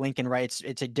it's a Lincoln Riley.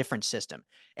 It's a different system.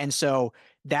 And so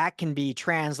that can be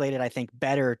translated, I think,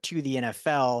 better to the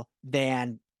NFL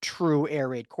than true air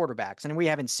raid quarterbacks. And we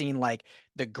haven't seen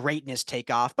the greatness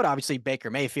take off, but obviously Baker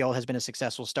Mayfield has been a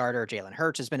successful starter. Jalen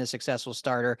Hurts has been a successful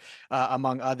starter,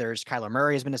 among others. Kyler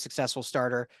Murray has been a successful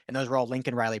starter. And those were all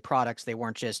Lincoln Riley products. They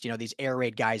weren't just, these air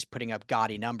raid guys putting up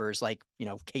gaudy numbers like,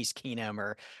 Case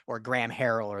Keenum or Graham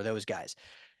Harrell or those guys.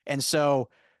 And so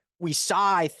we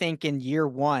saw, I think, in year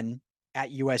 1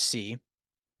 at USC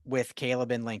with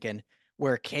Caleb and Lincoln,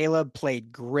 where Caleb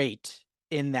played great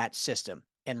in that system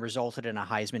and resulted in a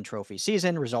Heisman Trophy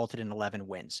season, resulted in 11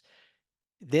 wins.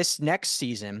 This next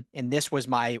season, and this was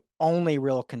my only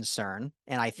real concern,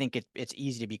 and I think it's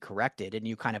easy to be corrected, and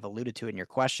you kind of alluded to it in your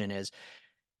question, is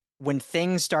when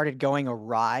things started going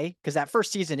awry, because that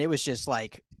first season, it was just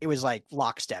it was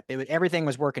lockstep. Everything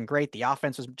was working great. The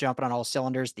offense was jumping on all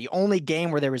cylinders. The only game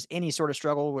where there was any sort of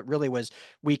struggle really was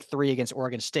week 3 against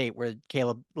Oregon State, where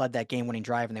Caleb led that game-winning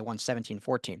drive and they won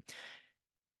 17-14.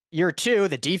 Year 2,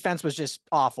 the defense was just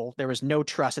awful. There was no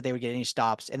trust that they would get any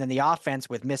stops. And then the offense,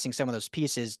 with missing some of those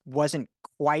pieces, wasn't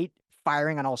quite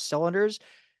firing on all cylinders.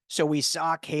 So we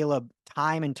saw Caleb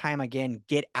time and time again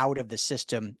get out of the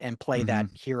system and play that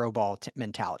hero ball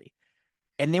mentality.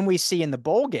 And then we see in the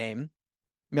bowl game,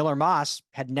 Miller Moss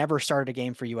had never started a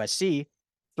game for USC,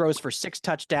 throws for 6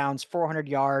 touchdowns, 400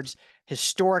 yards,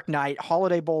 historic night,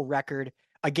 Holiday Bowl record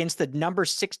against the number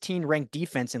 16 ranked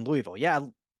defense in Louisville. Yeah,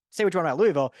 say what you want about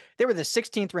Louisville. They were the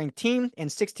 16th ranked team and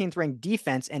 16th ranked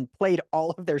defense and played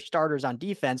all of their starters on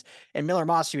defense. And Miller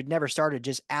Moss, who had never started,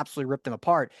 just absolutely ripped them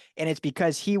apart. And it's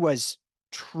because he was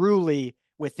truly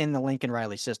within the Lincoln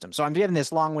Riley system. So I'm giving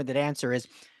this long-winded answer is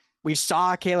we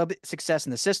saw Caleb success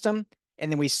in the system,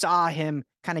 and then we saw him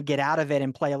kind of get out of it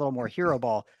and play a little more hero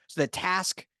ball. So the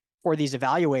task for these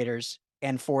evaluators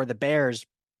and for the Bears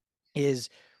is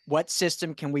what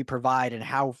system can we provide and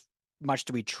how much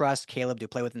do we trust Caleb to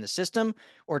play within the system,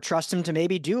 or trust him to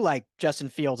maybe do like Justin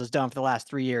Fields has done for the last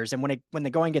 3 years. And when the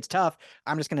going gets tough,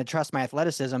 I'm just going to trust my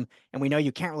athleticism. And we know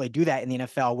you can't really do that in the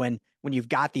NFL when you've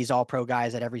got these all pro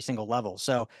guys at every single level.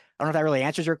 So I don't know if that really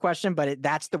answers your question, but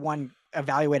that's the one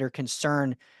evaluator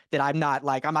concern that I'm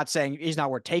not saying he's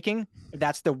not worth taking.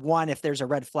 That's the one, if there's a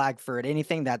red flag for it,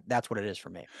 anything, that's what it is for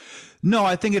me. No,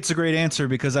 I think it's a great answer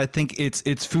because I think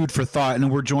it's food for thought.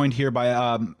 And we're joined here by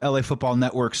LA Football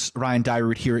Network's Ryan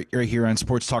Dyrud here on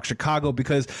Sports Talk Chicago,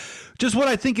 because just what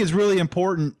I think is really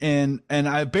important, and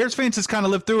Bears fans has kind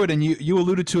of lived through it, and you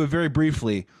alluded to it very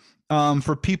briefly.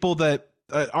 For people that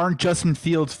aren't Justin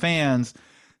Fields fans,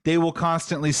 they will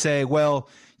constantly say, well,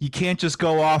 you can't just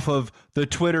go off of the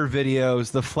Twitter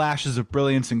videos, the flashes of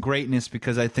brilliance and greatness,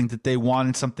 because I think that they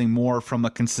wanted something more from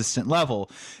a consistent level.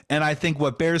 And I think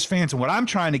what Bears fans and what I'm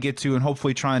trying to get to, and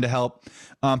hopefully trying to help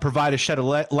provide a shed of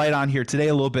light on here today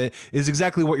a little bit, is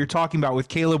exactly what you're talking about with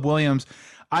Caleb Williams.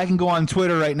 I can go on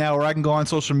Twitter right now, or I can go on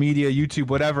social media, YouTube,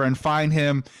 whatever, and find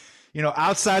him,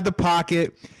 outside the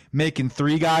pocket, making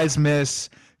 3 guys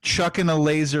miss, chucking a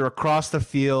laser across the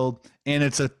field, and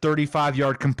it's a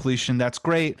 35-yard completion. That's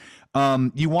great.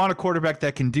 You want a quarterback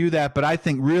that can do that, but I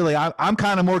think really I'm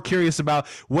kind of more curious about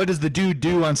what does the dude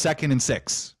do on 2nd and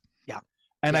 6? Yeah.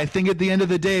 And I think at the end of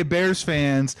the day, Bears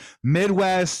fans,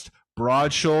 Midwest,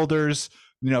 broad shoulders,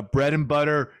 bread and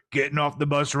butter, getting off the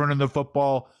bus, running the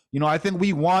football. I think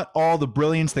we want all the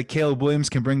brilliance that Caleb Williams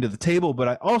can bring to the table, but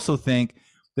I also think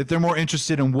that they're more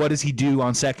interested in what does he do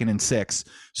on 2nd and 6.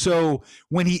 So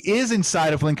when he is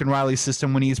inside of Lincoln Riley's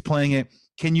system, when he is playing it,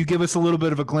 can you give us a little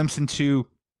bit of a glimpse into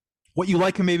what you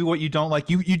like and maybe what you don't like?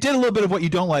 You did a little bit of what you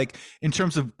don't like in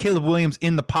terms of Caleb Williams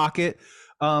in the pocket,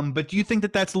 but do you think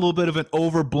that that's a little bit of an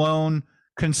overblown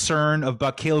concern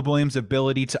about Caleb Williams'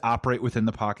 ability to operate within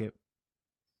the pocket?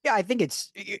 Yeah, I think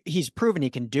he's proven he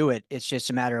can do it. It's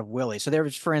just a matter of Willie. So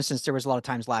for instance, there was a lot of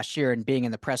times last year, and being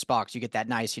in the press box, you get that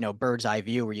nice, bird's eye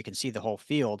view where you can see the whole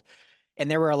field. And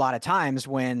there were a lot of times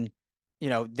when,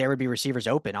 there would be receivers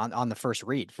open on the first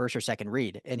or second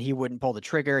read, and he wouldn't pull the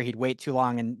trigger. He'd wait too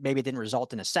long, and maybe it didn't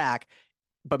result in a sack,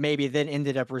 but maybe then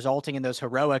ended up resulting in those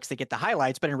heroics that get the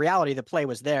highlights. But in reality, the play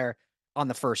was there on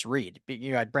the first read.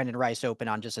 You had Brendan Rice open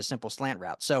on just a simple slant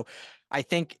route. So I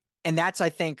think,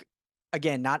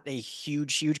 again, not a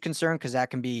huge concern, because that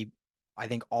can be, I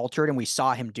think, altered. And we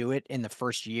saw him do it in the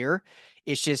first year.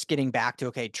 It's just getting back to,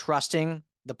 okay, trusting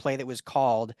the play that was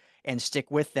called and stick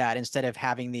with that instead of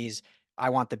having these, I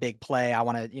want the big play, I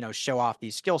want to, show off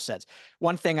these skill sets.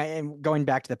 One thing, I am going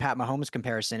back to the Pat Mahomes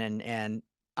comparison, and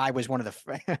I was one of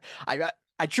the,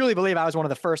 I truly believe I was one of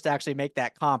the first to actually make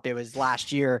that comp. It was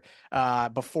last year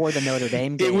before the Notre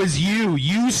Dame game. It was you.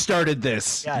 You started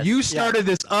this. Yes, you started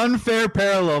this unfair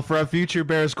parallel for a future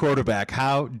Bears quarterback.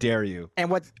 How dare you? And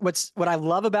what I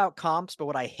love about comps, but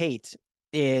what I hate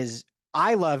is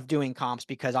I love doing comps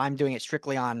because I'm doing it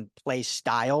strictly on play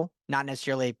style, not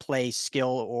necessarily play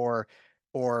skill or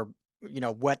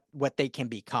what they can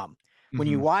become. When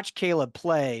you watch Caleb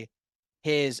play,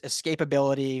 his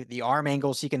escapability, the arm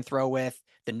angles he can throw with,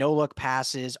 the no-look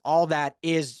passes, all that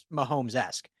is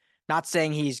Mahomes-esque. Not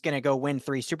saying he's going to go win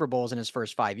 3 Super Bowls in his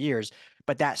first 5 years,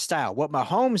 but that style. What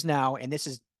Mahomes now, and this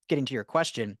is getting to your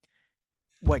question,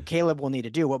 what Caleb will need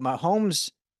to do, what Mahomes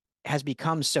has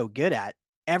become so good at,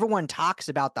 everyone talks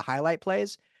about the highlight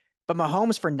plays, but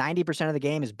Mahomes for 90% of the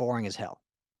game is boring as hell.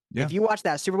 Yeah. If you watch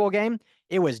that Super Bowl game,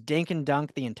 it was dink and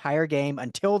dunk the entire game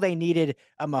until they needed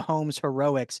a Mahomes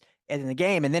heroics in the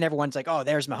game. And then everyone's like, oh,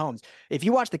 there's Mahomes. If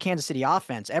you watch the Kansas City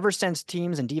offense, ever since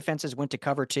teams and defenses went to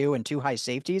cover 2 and 2 high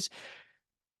safeties,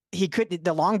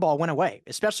 the long ball went away,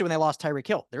 especially when they lost Tyreek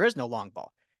Hill. There is no long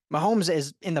ball. Mahomes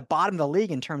is in the bottom of the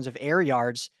league in terms of air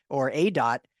yards or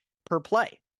ADOT per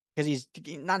play. because he's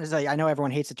not necessarily, I know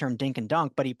everyone hates the term dink and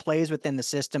dunk, but he plays within the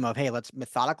system of, hey, let's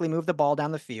methodically move the ball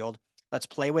down the field. Let's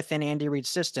play within Andy Reid's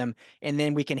system, and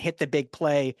then we can hit the big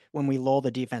play when we lull the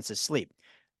defense to sleep.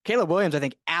 Caleb Williams, I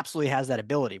think, absolutely has that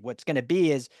ability. What's going to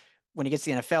be is when he gets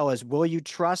to the NFL is, will you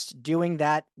trust doing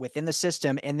that within the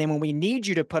system? And then when we need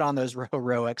you to put on those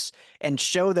heroics and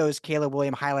show those Caleb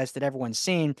Williams highlights that everyone's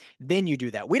seen, then you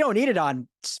do that. We don't need it on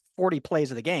 40 plays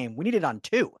of the game. We need it on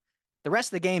 2. The rest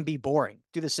of the game be boring.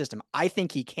 Do the system. I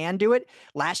think he can do it.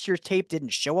 Last year's tape didn't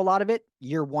show a lot of it.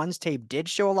 Year 1's tape did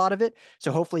show a lot of it.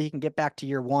 So hopefully he can get back to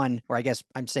year 1, or I guess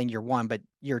I'm saying year 1, but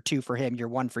year 2 for him, year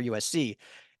 1 for USC,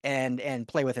 and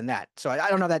play within that. So I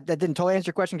don't know, that didn't totally answer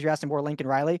your question because you asked him more Lincoln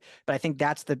Riley, but I think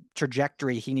that's the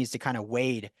trajectory he needs to kind of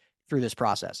wade through this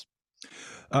process.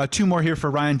 2 more here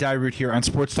for Ryan Dyrud here on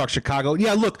Sports Talk Chicago.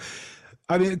 Yeah, look,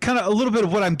 I mean, kind of a little bit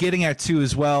of what I'm getting at too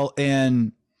as well,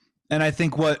 and I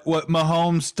think what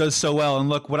Mahomes does so well, and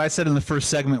look, what I said in the first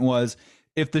segment was,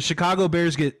 if the Chicago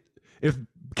Bears if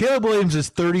Caleb Williams is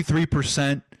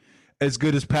 33% as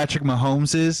good as Patrick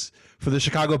Mahomes is for the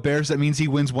Chicago Bears, that means he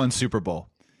wins 1 Super Bowl.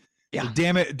 Yeah.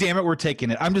 Damn it, we're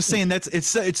taking it. I'm just saying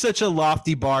it's such a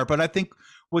lofty bar, but I think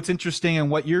what's interesting and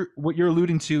what you're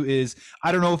alluding to is,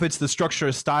 I don't know if it's the structure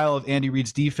or style of Andy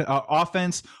Reid's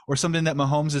offense or something that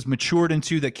Mahomes has matured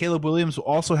into, that Caleb Williams will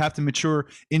also have to mature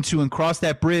into and cross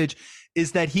that bridge,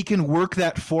 is that he can work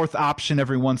that 4th option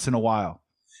every once in a while.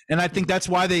 And I think that's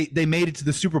why they made it to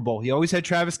the Super Bowl. He always had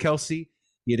Travis Kelce.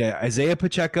 He had Isaiah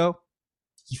Pacheco.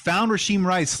 He found Rasheem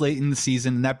Rice late in the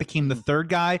season, and that became the 3rd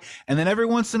guy. And then every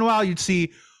once in a while you'd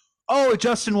see, oh,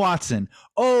 Justin Watson,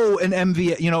 oh, an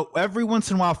MV, every once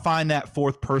in a while find that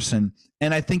 4th person.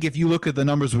 And I think if you look at the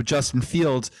numbers with Justin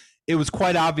Fields, it was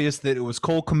quite obvious that it was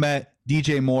Cole Kmet,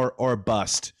 DJ Moore, or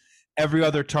bust. Every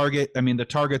other target, I mean, the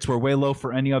targets were way low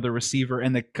for any other receiver,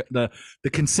 and the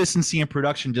consistency and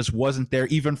production just wasn't there,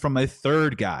 even from a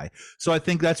 3rd guy. So I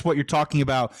think that's what you're talking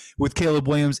about with Caleb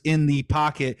Williams in the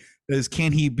pocket, is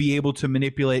can he be able to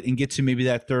manipulate and get to maybe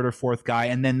that 3rd or 4th guy,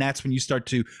 and then that's when you start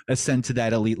to ascend to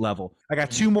that elite level. I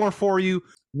got 2 more for you.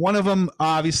 One of them,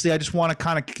 obviously, I just want to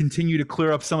kind of continue to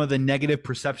clear up some of the negative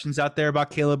perceptions out there about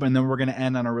Caleb, and then we're going to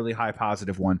end on a really high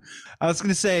positive one. I was going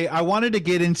to say, I wanted to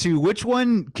get into which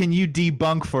one can you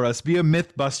debunk for us, be a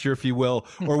myth buster, if you will,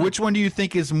 or which one do you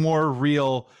think is more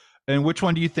real, and which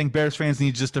one do you think Bears fans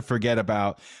need just to forget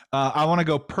about? I want to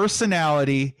go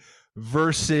personality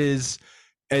versus,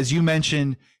 as you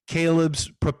mentioned, Caleb's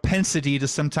propensity to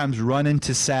sometimes run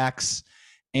into sacks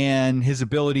and his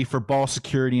ability for ball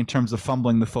security in terms of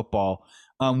fumbling the football.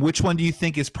 Which one do you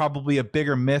think is probably a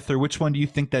bigger myth, or which one do you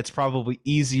think that's probably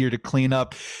easier to clean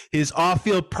up? His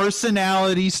off-field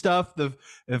personality stuff,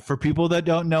 for people that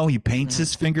don't know, he paints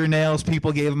his fingernails.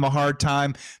 People gave him a hard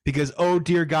time because, oh,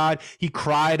 dear God, he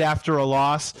cried after a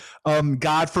loss.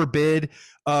 God forbid.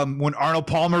 When Arnold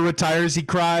Palmer retires, he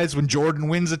cries. When Jordan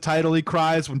wins a title, he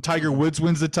cries. When Tiger Woods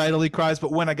wins the title, he cries.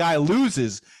 But when a guy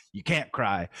loses, you can't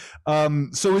cry.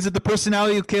 So is it the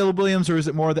personality of Caleb Williams, or is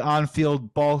it more the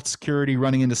on-field ball security,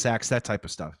 running into sacks, that type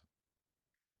of stuff?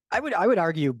 I would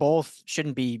argue both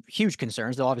shouldn't be huge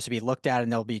concerns. They'll obviously be looked at,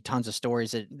 and there'll be tons of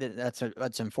stories.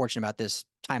 That's unfortunate about this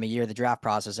time of year, the draft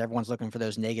process. Everyone's looking for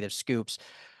those negative scoops.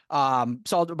 But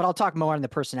I'll talk more on the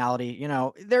personality.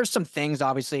 There's some things,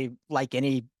 obviously, like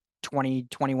any 20,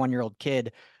 21-year-old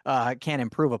kid can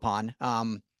improve upon.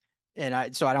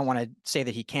 So I don't want to say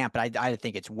that he can't, but I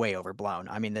think it's way overblown.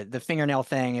 I mean, the fingernail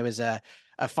thing, it was a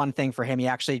fun thing for him.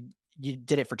 You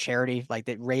did it for charity. Like,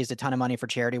 they raised a ton of money for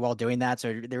charity while doing that. So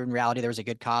in reality, there was a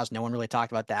good cause. No one really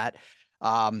talked about that.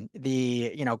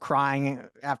 Crying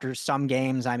after some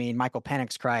games. I mean, Michael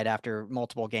Penix cried after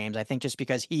multiple games. I think just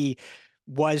because he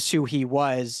was who he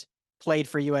was, played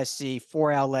for USC,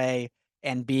 for LA,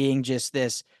 and being just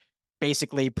this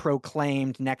basically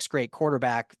proclaimed next great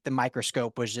quarterback, the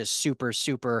microscope was just super,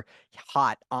 super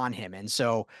hot on him. And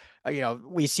so,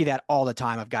 we see that all the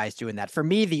time of guys doing that. For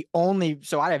me,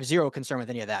 so I have zero concern with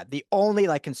any of that. The only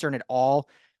concern at all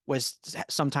was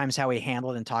sometimes how he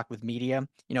handled and talked with media.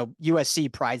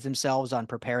 USC prides themselves on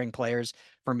preparing players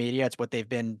for media. It's what they've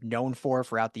been known for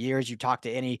throughout the years. You talk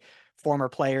to any former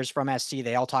players from SC,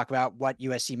 they all talk about what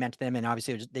USC meant to them. And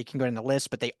obviously they can go in the list,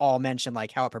 but they all mention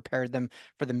how it prepared them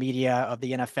for the media of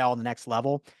the NFL and the next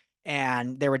level.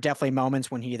 And there were definitely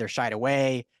moments when he either shied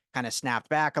away, kind of snapped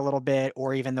back a little bit,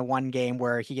 or even the one game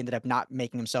where he ended up not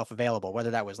making himself available,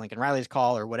 whether that was Lincoln Riley's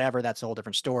call or whatever. That's a whole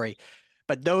different story.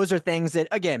 But those are things that,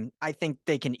 again, I think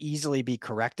they can easily be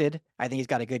corrected. I think he's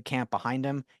got a good camp behind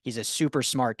him. He's a super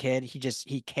smart kid.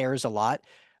 He cares a lot.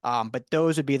 But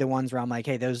those would be the ones where I'm like,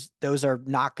 hey, those are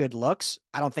not good looks.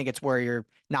 I don't think it's where you're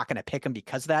not going to pick him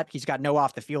because of that. He's got no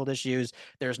off the field issues.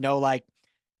 There's no like,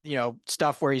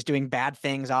 stuff where he's doing bad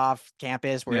things off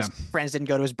campus where his friends didn't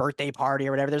go to his birthday party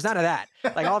or whatever. There's none of that.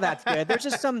 Like all that's good. There's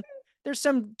just there's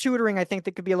some tutoring I think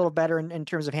that could be a little better in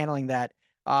terms of handling that.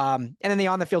 And then the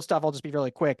on the field stuff, I'll just be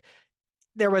really quick.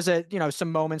 There was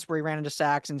some moments where he ran into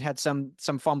sacks and had some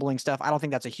fumbling stuff. I don't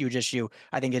think that's a huge issue.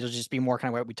 I think it'll just be more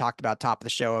kind of what we talked about top of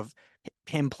the show of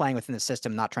him playing within the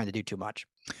system, not trying to do too much.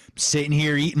 Sitting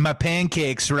here eating my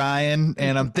pancakes, Ryan,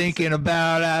 and I'm thinking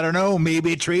about, I don't know,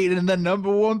 maybe trading the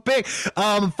number 1 pick.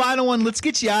 Final one, let's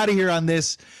get you out of here on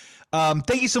this.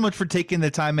 Thank you so much for taking the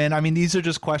time, man. I mean, these are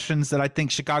just questions that I think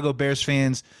Chicago Bears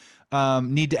fans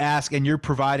need to ask, and you're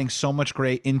providing so much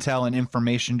great intel and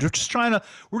information.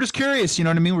 We're just curious, you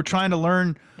know what I mean? We're trying to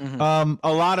learn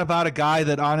a lot about a guy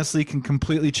that honestly can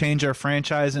completely change our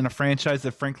franchise, and a franchise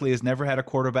that frankly has never had a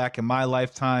quarterback in my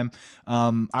lifetime.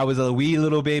 I was a wee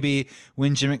little baby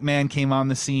when Jim McMahon came on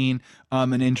the scene,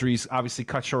 and injuries obviously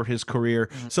cut short his career.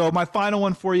 So my final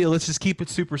one for you, let's just keep it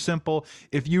super simple.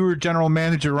 If you were general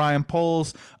manager Ryan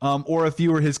Poles, or if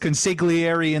you were his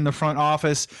consigliere in the front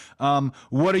office,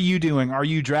 what are you doing? Are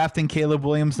you drafting Caleb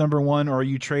Williams number 1, or are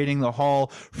you trading the haul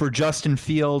for Justin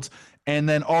Fields? And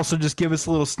then also just give us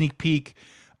a little sneak peek.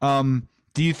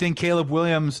 Do you think Caleb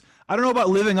Williams, I don't know about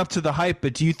living up to the hype,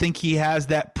 but do you think he has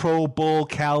that Pro Bowl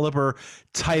caliber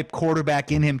type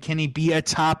quarterback in him? Can he be a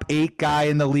top 8 guy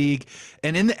in the league?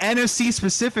 And in the NFC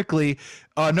specifically,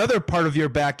 another part of your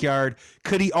backyard,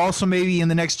 could he also maybe in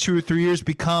the next 2 or 3 years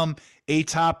become a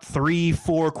top 3,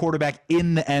 4 quarterback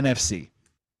in the NFC?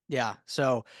 Yeah.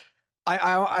 So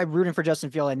I'm rooting for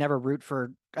Justin Field. I never root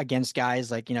against guys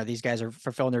like, these guys are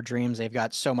fulfilling their dreams. They've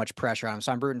got so much pressure on them.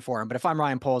 So I'm rooting for him. But if I'm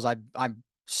Ryan Poles, I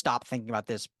stopped thinking about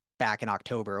this back in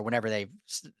October or whenever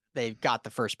they got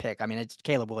the first pick. I mean, it's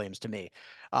Caleb Williams to me.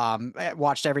 I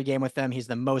watched every game with him. He's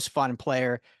the most fun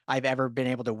player I've ever been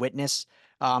able to witness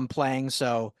playing.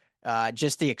 So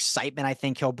just the excitement I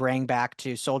think he'll bring back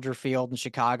to Soldier Field in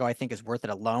Chicago, I think is worth it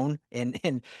alone.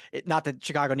 And not that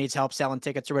Chicago needs help selling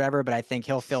tickets or whatever, but I think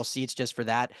he'll fill seats just for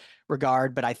that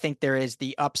regard. But I think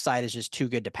the upside is just too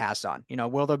good to pass on.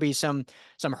 Will there be some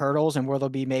hurdles, and will there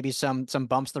be maybe some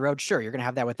bumps in the road? Sure, you're going to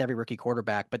have that with every rookie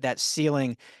quarterback, but that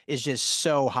ceiling is just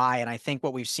so high. And I think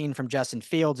what we've seen from Justin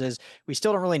Fields is we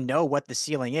still don't really know what the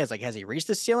ceiling is. Like, has he reached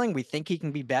the ceiling? We think he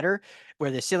can be better. Where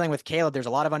the ceiling with Caleb, there's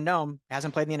a lot of unknown,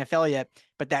 hasn't played in the NFL yet,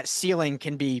 but that ceiling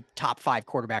can be top 5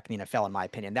 quarterback in the NFL, in my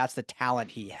opinion. That's the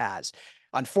talent he has.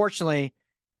 Unfortunately,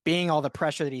 being all the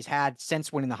pressure that he's had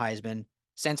since winning the Heisman,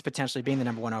 since potentially being the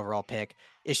number 1 overall pick,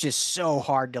 it's just so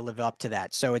hard to live up to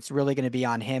that. So it's really going to be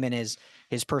on him and his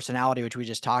personality, which we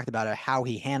just talked about, how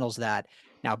he handles that.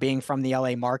 Now, being from the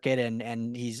LA market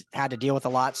and he's had to deal with a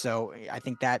lot. So I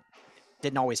think that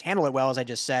didn't always handle it well, as I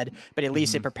just said, but at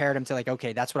least it prepared him to like,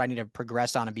 okay, that's what I need to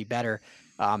progress on and be better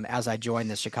as I join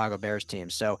the Chicago Bears team.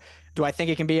 So do I think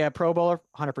he can be a Pro Bowler?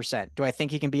 100%. Do I think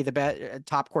he can be the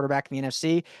top quarterback in the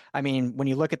NFC? I mean, when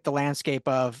you look at the landscape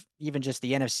of even just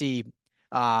the NFC,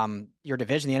 your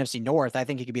division, the NFC North, I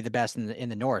think he could be the best in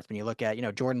the North. When you look at,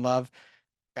 Jordan Love,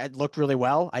 it looked really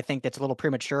well. I think that's a little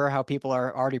premature how people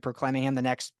are already proclaiming him the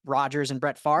next Rodgers and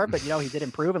Brett Favre, but he did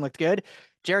improve and looked good.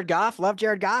 Jared Goff, love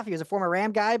Jared Goff. He was a former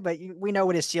Ram guy, but we know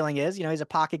what his ceiling is. He's a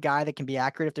pocket guy that can be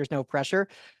accurate if there's no pressure.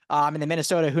 And then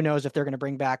Minnesota, who knows if they're going to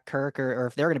bring back Kirk or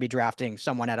if they're going to be drafting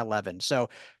someone at 11. So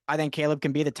I think Caleb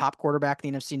can be the top quarterback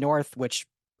in the NFC North, which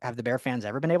have the Bear fans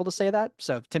ever been able to say that?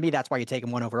 So to me, that's why you take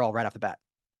him 1 overall right off the bat.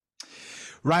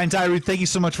 Ryan Dyrud, thank you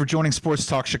so much for joining Sports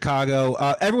Talk Chicago.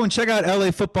 Everyone, check out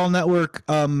LA Football Network.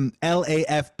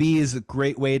 LAFB is a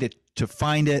great way to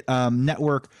find it.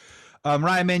 Network.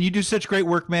 Ryan, man, you do such great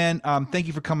work, man. Thank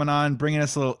you for coming on, bringing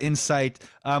us a little insight.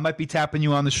 Might be tapping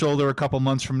you on the shoulder a couple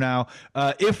months from now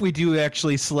if we do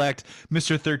actually select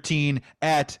Mr. 13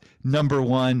 at number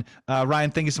 1.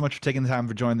 Ryan, thank you so much for taking the time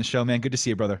for joining the show, man. Good to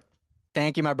see you, brother.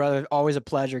 Thank you, my brother. Always a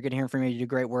pleasure. Good hearing from you. You do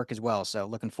great work as well. So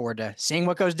looking forward to seeing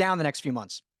what goes down the next few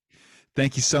months.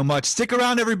 Thank you so much. Stick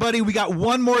around, everybody. We got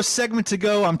one more segment to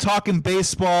go. I'm talking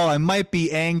baseball. I might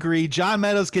be angry. John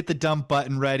Meadows, get the dump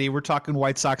button ready. We're talking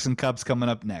White Sox and Cubs coming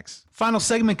up next. Final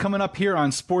segment coming up here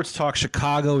on Sports Talk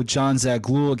Chicago. John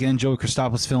Zaglul. Again, Joey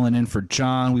Christopoulos filling in for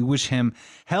John. We wish him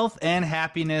health and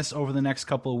happiness over the next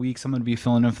couple of weeks. I'm going to be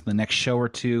filling in for the next show or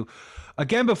two.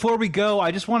 Again, before we go,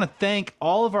 I just want to thank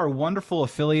all of our wonderful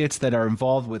affiliates that are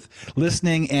involved with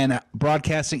listening and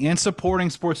broadcasting and supporting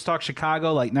Sports Talk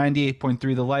Chicago, like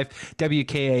 98.3 The Life,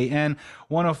 WKAN,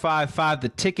 105.5 The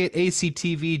Ticket,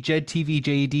 ACTV, JED TV,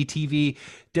 JED TV,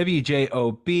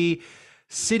 WJOB,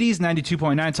 Cities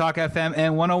 92.9 Talk FM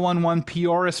and 101.1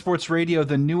 Peoria Sports Radio,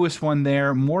 the newest one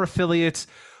there. More affiliates.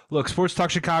 Look, Sports Talk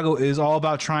Chicago is all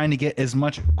about trying to get as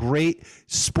much great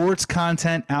sports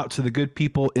content out to the good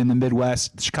people in the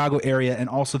Midwest, the Chicago area, and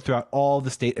also throughout all the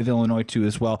state of Illinois too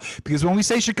as well. Because when we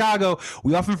say Chicago,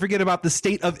 we often forget about the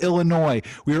state of Illinois.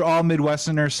 We are all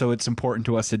Midwesterners, so it's important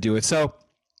to us to do it. So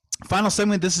final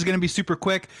segment, this is going to be super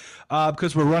quick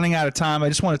because we're running out of time. I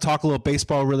just want to talk a little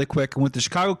baseball really quick. And with the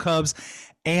Chicago Cubs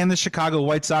and the Chicago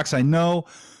White Sox, I know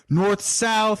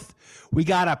north-south, we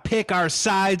got to pick our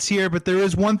sides here, but there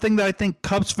is one thing that I think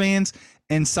Cubs fans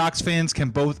and Sox fans can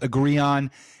both agree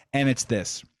on, and it's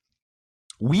this.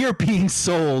 We are being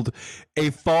sold a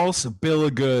false bill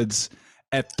of goods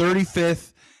at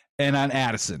 35th and on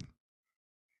Addison.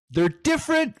 They're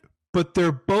different, but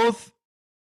they're both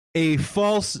a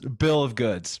false bill of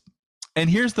goods. And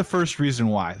here's the first reason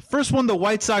why. First one, the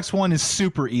White Sox one is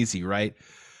super easy, right?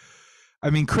 I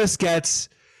mean, Chris Getz,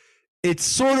 it's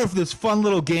sort of this fun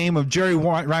little game of Jerry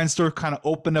Reinsdorf kind of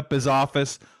opened up his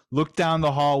office, looked down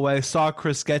the hallway, saw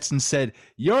Chris Getz and said,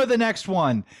 "You're the next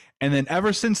one." And then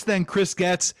ever since then, Chris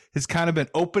Getz has kind of been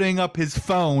opening up his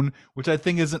phone, which I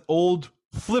think is an old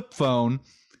flip phone,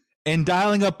 and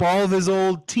dialing up all of his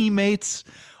old teammates,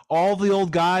 all the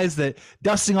old guys, that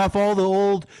dusting off all the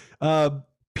old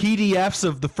PDFs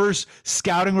of the first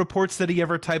scouting reports that he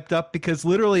ever typed up, because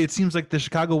literally it seems like the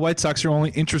Chicago White Sox are only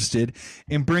interested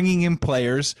in bringing in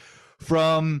players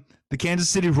from the Kansas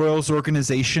City Royals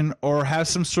organization or have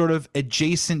some sort of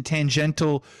adjacent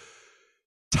tangential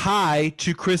tie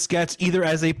to Chris Getz, either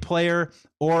as a player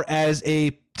or as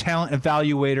a talent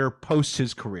evaluator post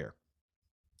his career.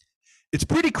 It's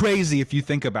pretty crazy if you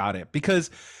think about it,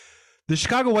 because the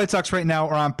Chicago White Sox right now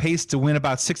are on pace to win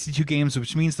about 62 games,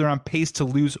 which means they're on pace to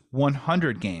lose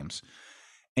 100 games.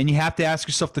 And you have to ask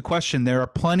yourself the question, there are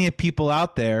plenty of people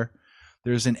out there.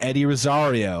 There's an Eddie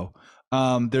Rosario.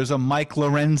 There's a Mike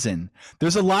Lorenzen.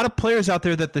 There's a lot of players out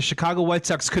there that the Chicago White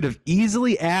Sox could have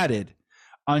easily added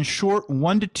on short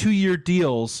 1 to 2 year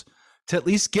deals to at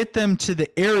least get them to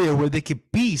the area where they could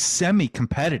be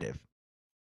semi-competitive.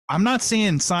 I'm not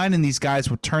saying signing these guys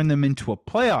would turn them into a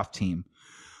playoff team,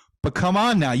 but come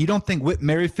on now. You don't think Whit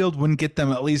Merrifield wouldn't get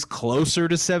them at least closer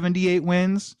to 78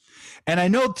 wins? And I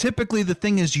know typically the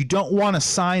thing is you don't want to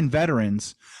sign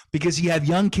veterans because you have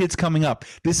young kids coming up.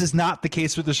 This is not the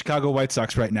case with the Chicago White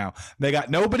Sox right now. They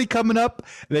got nobody coming up.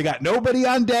 They got nobody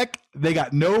on deck. They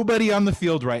got nobody on the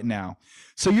field right now.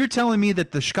 So you're telling me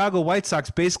that the Chicago White Sox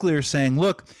basically are saying,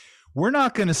 look, we're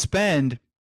not going to spend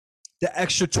the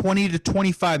extra 20 to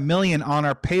 25 million on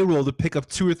our payroll to pick up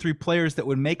 2 or 3 players that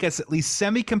would make us at least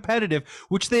semi-competitive,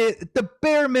 which they at the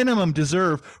bare minimum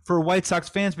deserve for White Sox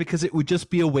fans, because it would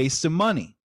just be a waste of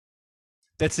money.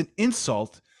 That's an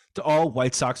insult to all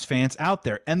White Sox fans out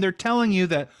there. And they're telling you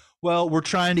that, well, we're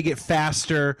trying to get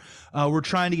faster. We're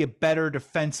trying to get better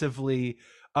defensively.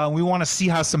 We want to see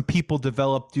how some people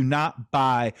develop. Do not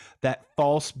buy that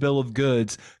false bill of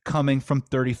goods coming from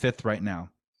 35th right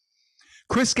now.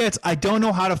 Chris Getz, I don't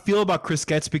know how to feel about Chris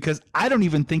Getz because I don't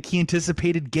even think he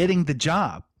anticipated getting the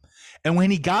job. And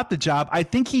when he got the job, I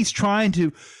think he's trying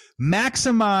to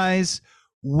maximize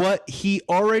what he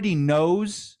already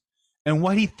knows and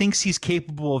what he thinks he's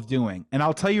capable of doing. And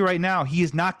I'll tell you right now, he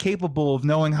is not capable of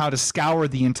knowing how to scour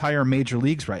the entire major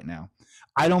leagues right now.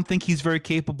 I don't think he's very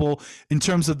capable in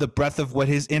terms of the breadth of what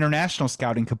his international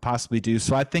scouting could possibly do.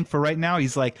 So I think for right now,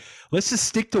 he's like, let's just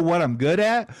stick to what I'm good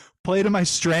at, play to my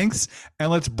strengths,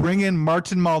 and let's bring in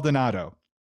Martin Maldonado.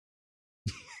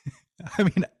 I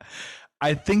mean,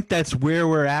 I think that's where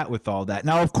we're at with all that.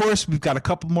 Now, of course, we've got a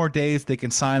couple more days. They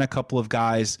can sign a couple of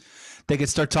guys. They can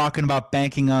start talking about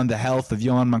banking on the health of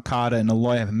Yohan Moncada and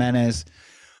Eloy Jimenez.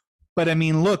 But, I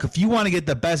mean, look, if you want to get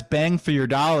the best bang for your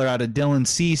dollar out of Dylan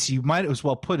Cease, you might as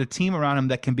well put a team around him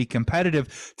that can be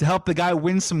competitive to help the guy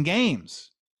win some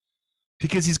games,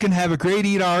 because he's going to have a great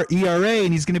ERA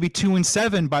and he's going to be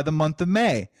 2-7 by the month of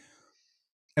May.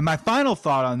 And my final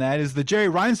thought on that is the Jerry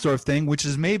Reinsdorf thing, which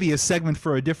is maybe a segment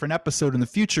for a different episode in the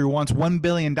future, wants $1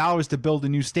 billion to build a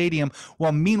new stadium,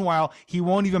 while meanwhile, he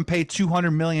won't even pay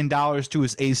 $200 million to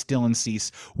his ace, Dylan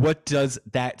Cease. What does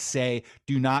that say?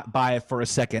 Do not buy it for a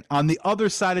second. On the other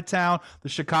side of town, the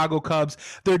Chicago Cubs,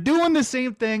 they're doing the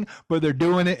same thing, but they're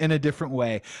doing it in a different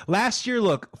way. Last year,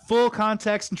 look, full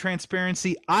context and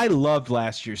transparency, I loved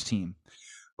last year's team.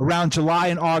 Around July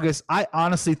and August, I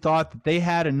honestly thought that they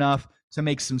had enough to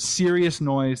make some serious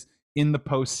noise in the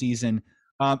postseason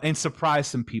and surprise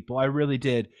some people. I really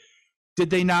did. Did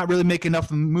they not really make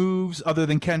enough moves other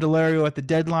than Candelario at the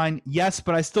deadline? Yes,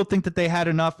 but I still think that they had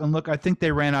enough. And look, I think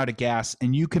they ran out of gas.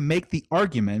 And you can make the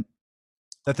argument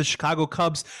that the Chicago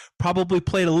Cubs probably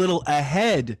played a little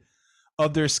ahead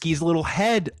of their skis, a little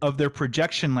ahead of their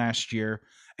projection last year,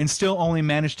 and still only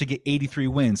managed to get 83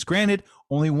 wins. Granted,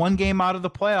 only one game out of the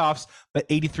playoffs, but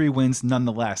 83 wins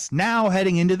nonetheless. Now,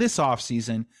 heading into this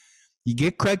offseason, you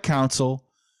get Craig Counsell,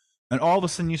 and all of a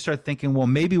sudden you start thinking, well,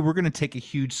 maybe we're going to take a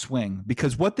huge swing,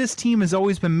 because what this team has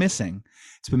always been missing,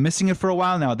 it's been missing it for a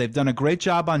while now. They've done a great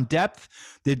job on depth.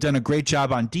 They've done a great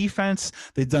job on defense.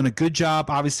 They've done a good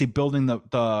job, obviously, building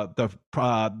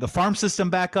the farm system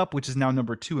back up, which is now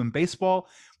number 2 in baseball.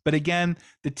 But again,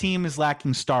 the team is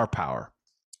lacking star power.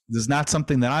 This is not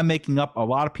something that I'm making up. A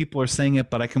lot of people are saying it,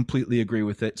 but I completely agree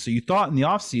with it. So you thought in the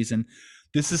offseason,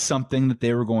 this is something that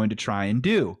they were going to try and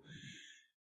do.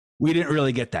 We didn't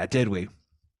really get that, did we?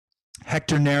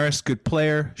 Hector Neris, good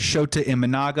player. Shota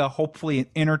Imanaga, hopefully an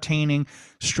entertaining,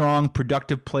 strong,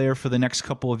 productive player for the next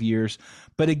couple of years.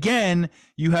 But again,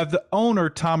 you have the owner,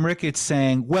 Tom Ricketts,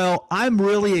 saying, well, I'm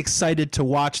really excited to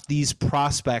watch these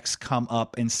prospects come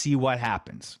up and see what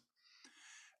happens.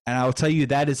 And I will tell you,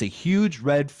 that is a huge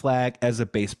red flag as a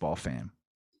baseball fan.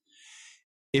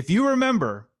 If you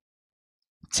remember,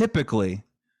 typically,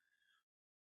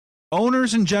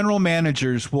 owners and general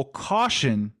managers will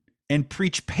caution and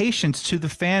preach patience to the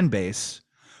fan base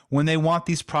when they want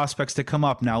these prospects to come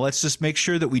up. Now, let's just make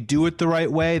sure that we do it the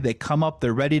right way. They come up,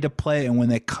 they're ready to play, and when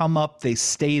they come up, they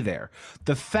stay there.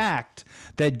 The fact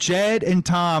that Jed and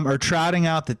Tom are trotting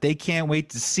out that they can't wait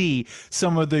to see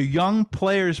some of the young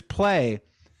players play,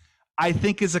 I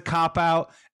think is a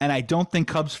cop-out, and I don't think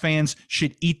Cubs fans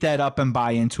should eat that up and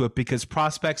buy into it, because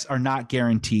prospects are not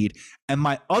guaranteed. And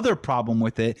my other problem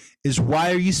with it is,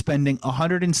 why are you spending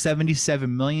 $177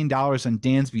 million on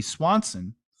Dansby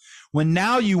Swanson when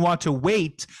now you want to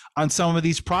wait on some of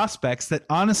these prospects that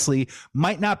honestly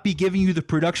might not be giving you the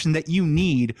production that you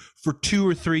need for 2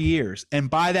 or 3 years? And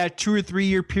by that 2 or 3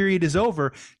 year period is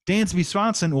over, Dansby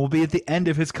Swanson will be at the end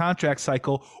of his contract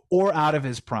cycle or out of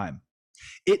his prime.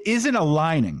 It isn't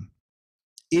aligning.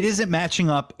 It isn't matching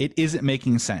up. It isn't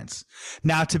making sense.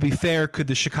 Now, to be fair, could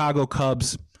the Chicago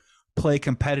Cubs play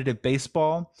competitive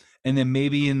baseball and then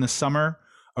maybe in the summer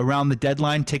around the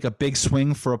deadline take a big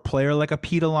swing for a player like a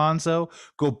Pete Alonso,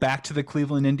 go back to the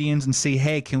Cleveland Indians and say,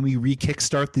 hey, can we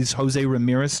re-kickstart these Jose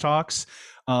Ramirez talks?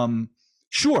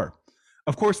 Sure.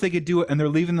 Of course they could do it, and they're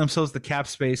leaving themselves the cap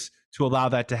space to allow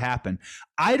that to happen.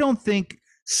 I don't think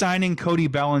signing Cody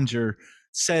Bellinger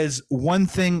says one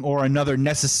thing or another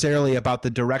necessarily about the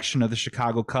direction of the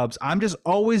Chicago Cubs. I'm just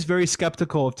always very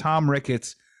skeptical of Tom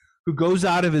Ricketts, who goes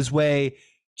out of his way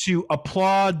to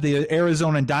applaud the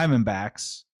Arizona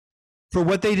Diamondbacks for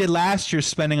what they did last year,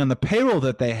 spending on the payroll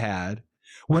that they had,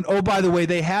 when, oh, by the way,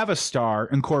 they have a star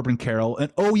in Corbin Carroll.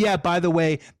 And, oh, yeah, by the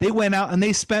way, they went out and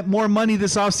they spent more money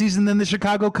this offseason than the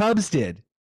Chicago Cubs did.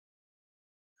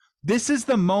 This is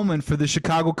the moment for the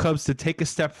Chicago Cubs to take a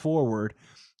step forward,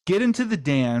 get into the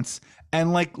dance,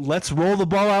 and let's roll the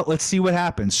ball out. Let's see what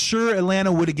happens. Sure,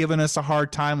 Atlanta would have given us a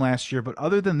hard time last year, but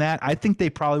other than that, I think they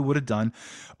probably would have done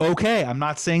okay. I'm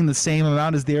not saying the same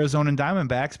amount as the Arizona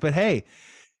Diamondbacks, but hey,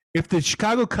 if the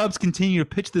Chicago Cubs continue to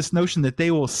pitch this notion that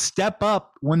they will step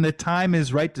up when the time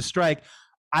is right to strike,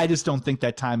 I just don't think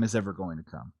that time is ever going to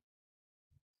come.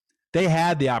 They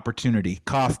had the opportunity,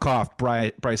 cough, cough,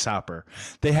 Bryce Harper.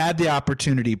 They had the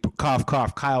opportunity, cough,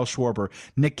 cough, Kyle Schwarber,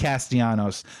 Nick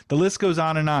Castellanos. The list goes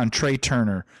on, Trey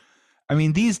Turner. I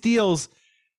mean, these deals,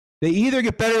 they either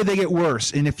get better or they get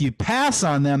worse. And if you pass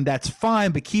on them, that's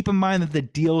fine. But keep in mind that the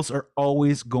deals are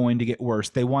always going to get worse.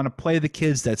 They want to play the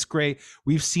kids. That's great.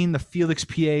 We've seen the Felix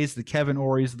PAs, the Kevin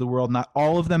Ories of the world. Not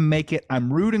all of them make it.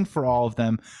 I'm rooting for all of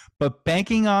them. But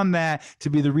banking on that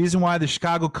to be the reason why the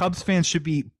Chicago Cubs fans should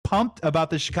be pumped about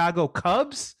the Chicago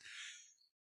Cubs,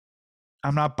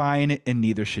 I'm not buying it, and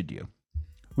neither should you.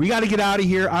 We got to get out of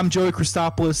here. I'm Joey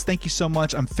Christopoulos. Thank you so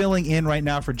much. I'm filling in right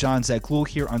now for John Zaghloul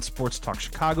here on Sports Talk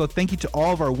Chicago. Thank you to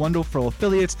all of our wonderful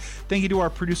affiliates. Thank you to our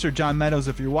producer, John Meadows.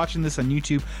 If you're watching this on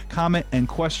YouTube, comment and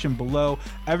question below.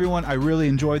 Everyone, I really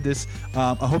enjoyed this.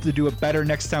 I hope to do it better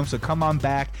next time, so come on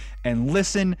back and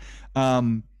listen.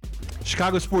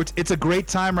 Chicago sports, it's a great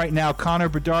time right now. Connor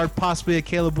Bedard, possibly a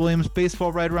Caleb Williams,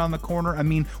 baseball right around the corner. I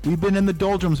mean, we've been in the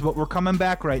doldrums, but we're coming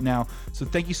back right now. So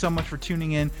thank you so much for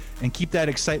tuning in, and keep that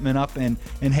excitement up. And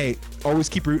hey, always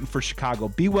keep rooting for Chicago.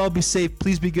 Be well, be safe.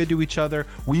 Please be good to each other.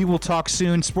 We will talk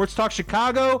soon. Sports Talk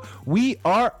Chicago, we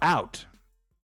are out.